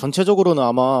저희 전체적으로는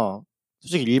아마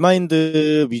솔직히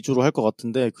일마인드 위주로 할 것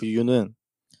같은데, 그 이유는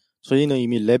저희는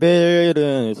이미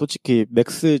레벨은 솔직히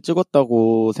맥스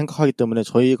찍었다고 생각하기 때문에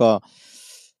저희가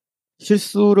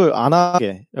실수를 안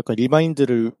하게 약간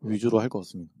일마인드를 위주로 할 것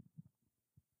같습니다.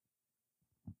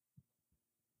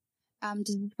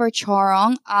 For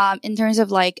Chorong, in terms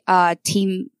of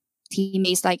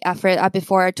teammates effort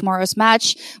before tomorrow's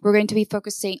match, we're going to be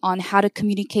focusing on how to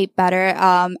communicate better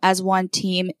as one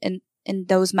team in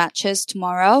those matches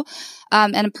tomorrow.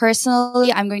 And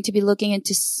personally, I'm going to be looking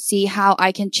into see how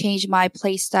I can change my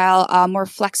play style more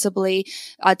flexibly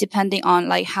depending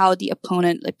on how the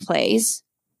opponent plays.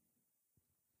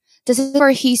 This is for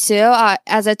Hisu.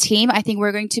 As a team, I think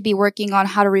we're going to be working on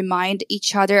how to remind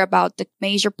each other about the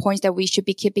major points that we should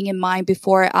be keeping in mind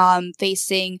before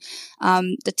facing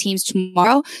the teams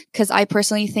tomorrow. Because I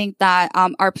personally think that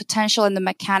our potential and the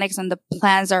mechanics and the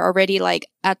plans are already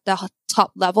at the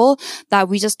top level, that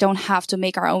we just don't have to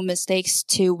make our own mistakes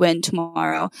to win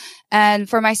tomorrow. And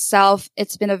for myself,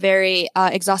 it's been a very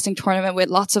exhausting tournament with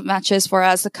lots of matches for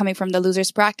us coming from the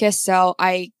losers bracket. So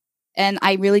I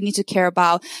really need to care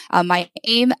about my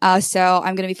aim. So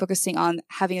I'm going to be focusing on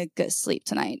having a good sleep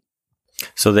tonight.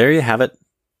 So there you have it.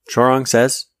 Chorong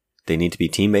says they need to be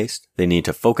team-based. They need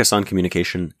to focus on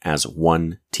communication as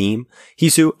one team.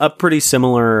 Hisu, a pretty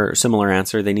similar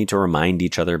answer. They need to remind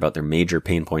each other about their major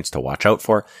pain points to watch out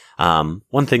for.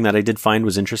 One thing that I did find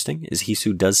was interesting is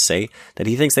Hisu does say that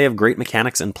he thinks they have great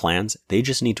mechanics and plans. They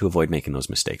just need to avoid making those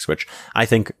mistakes, which I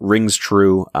think rings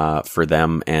true for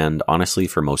them and honestly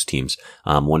for most teams.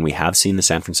 When we have seen the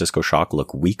San Francisco Shock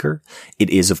look weaker, it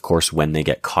is, of course, when they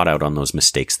get caught out on those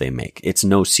mistakes they make. It's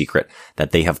no secret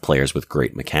that they have players with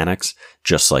great mechanics,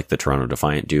 just like the Toronto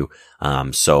Defiant do.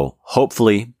 So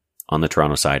hopefully on the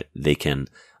Toronto side, they can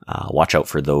watch out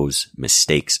for those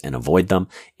mistakes and avoid them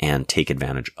and take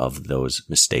advantage of those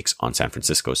mistakes on San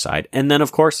Francisco's side. And then,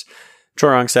 of course,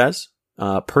 Chorong says,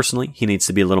 personally, he needs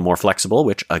to be a little more flexible,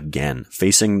 which again,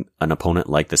 facing an opponent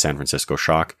like the San Francisco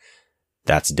Shock,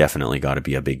 that's definitely got to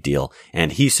be a big deal.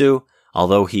 And Hisu,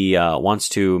 although he wants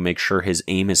to make sure his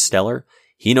aim is stellar,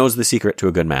 he knows the secret to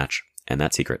a good match, and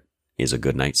that secret is a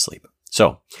good night's sleep.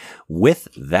 So with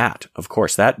that, of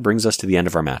course, that brings us to the end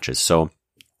of our matches. So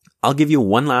I'll give you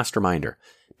one last reminder.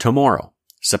 Tomorrow,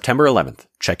 September 11th,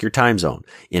 check your time zone.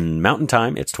 In Mountain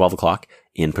Time, it's 12 o'clock.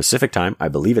 In Pacific Time, I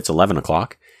believe it's 11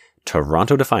 o'clock.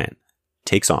 Toronto Defiant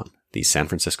takes on the San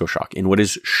Francisco Shock in what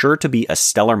is sure to be a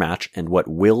stellar match and what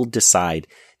will decide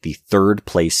the third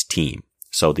place team.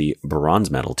 So the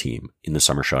bronze medal team in the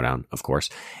Summer Showdown, of course,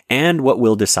 and what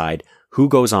will decide who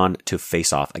goes on to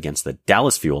face off against the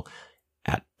Dallas Fuel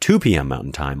at 2 p.m.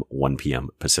 Mountain Time, 1 p.m.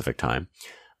 Pacific Time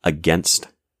against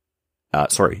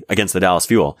the Dallas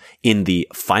Fuel in the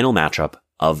final matchup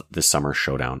of the Summer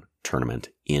Showdown tournament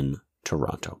in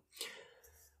Toronto.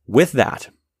 With that,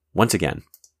 once again,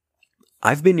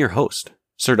 I've been your host,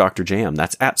 Sir Dr. JM.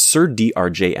 That's at Sir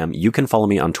DRJM. You can follow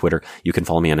me on Twitter. You can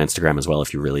follow me on Instagram as well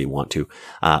if you really want to.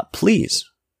 Please,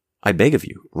 I beg of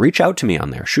you, reach out to me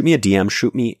on there. Shoot me a DM,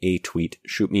 shoot me a tweet,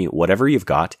 shoot me whatever you've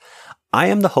got. I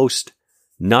am the host,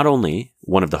 not only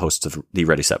one of the hosts of the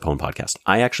Ready Set Pwn podcast,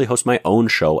 I actually host my own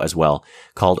show as well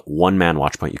called One Man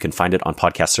Watchpoint. You can find it on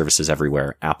podcast services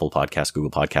everywhere, Apple Podcasts, Google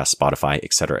Podcasts, Spotify,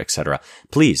 etc., etc.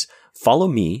 Please follow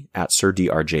me at Sir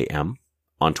DRJM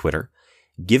on Twitter.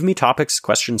 Give me topics,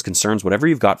 questions, concerns, whatever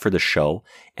you've got for the show,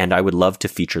 and I would love to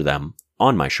feature them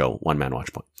on my show, One Man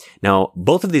Watchpoint. Now,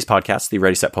 both of these podcasts, the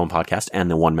Ready Set Pwn podcast and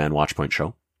the One Man Watchpoint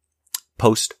show,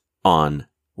 post on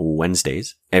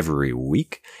Wednesdays every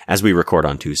week as we record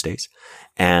on Tuesdays.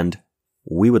 And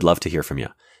we would love to hear from you.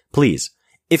 Please,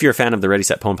 if you're a fan of the Ready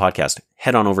Set Pwn podcast,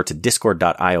 head on over to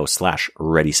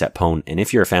discord.io/ReadySetPwn. And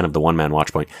if you're a fan of the One Man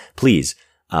Watchpoint, please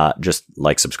just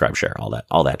like, subscribe, share,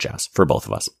 all that jazz for both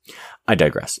of us. I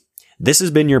digress. This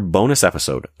has been your bonus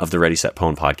episode of the Ready Set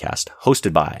Pwn podcast,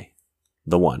 hosted by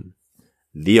the one,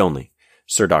 the only,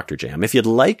 Sir Dr. JM. If you'd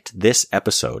liked this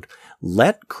episode,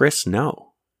 let Chris know.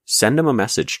 Send him a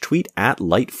message. Tweet at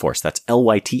Lightforce. That's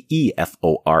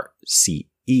LYTEFORCE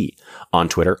on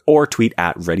Twitter, or tweet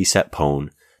at ReadySetPwn.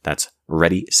 That's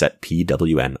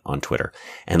ReadySetPWN on Twitter,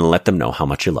 and let them know how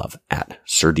much you love at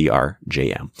Sir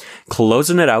DRJM.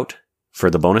 Closing it out for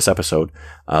the bonus episode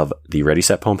of the Ready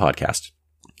Set Pwn podcast.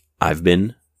 I've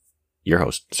been your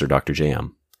host, Sir Dr.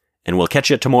 JM, and we'll catch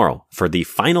you tomorrow for the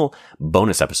final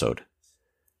bonus episode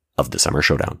of the Summer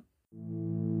Showdown.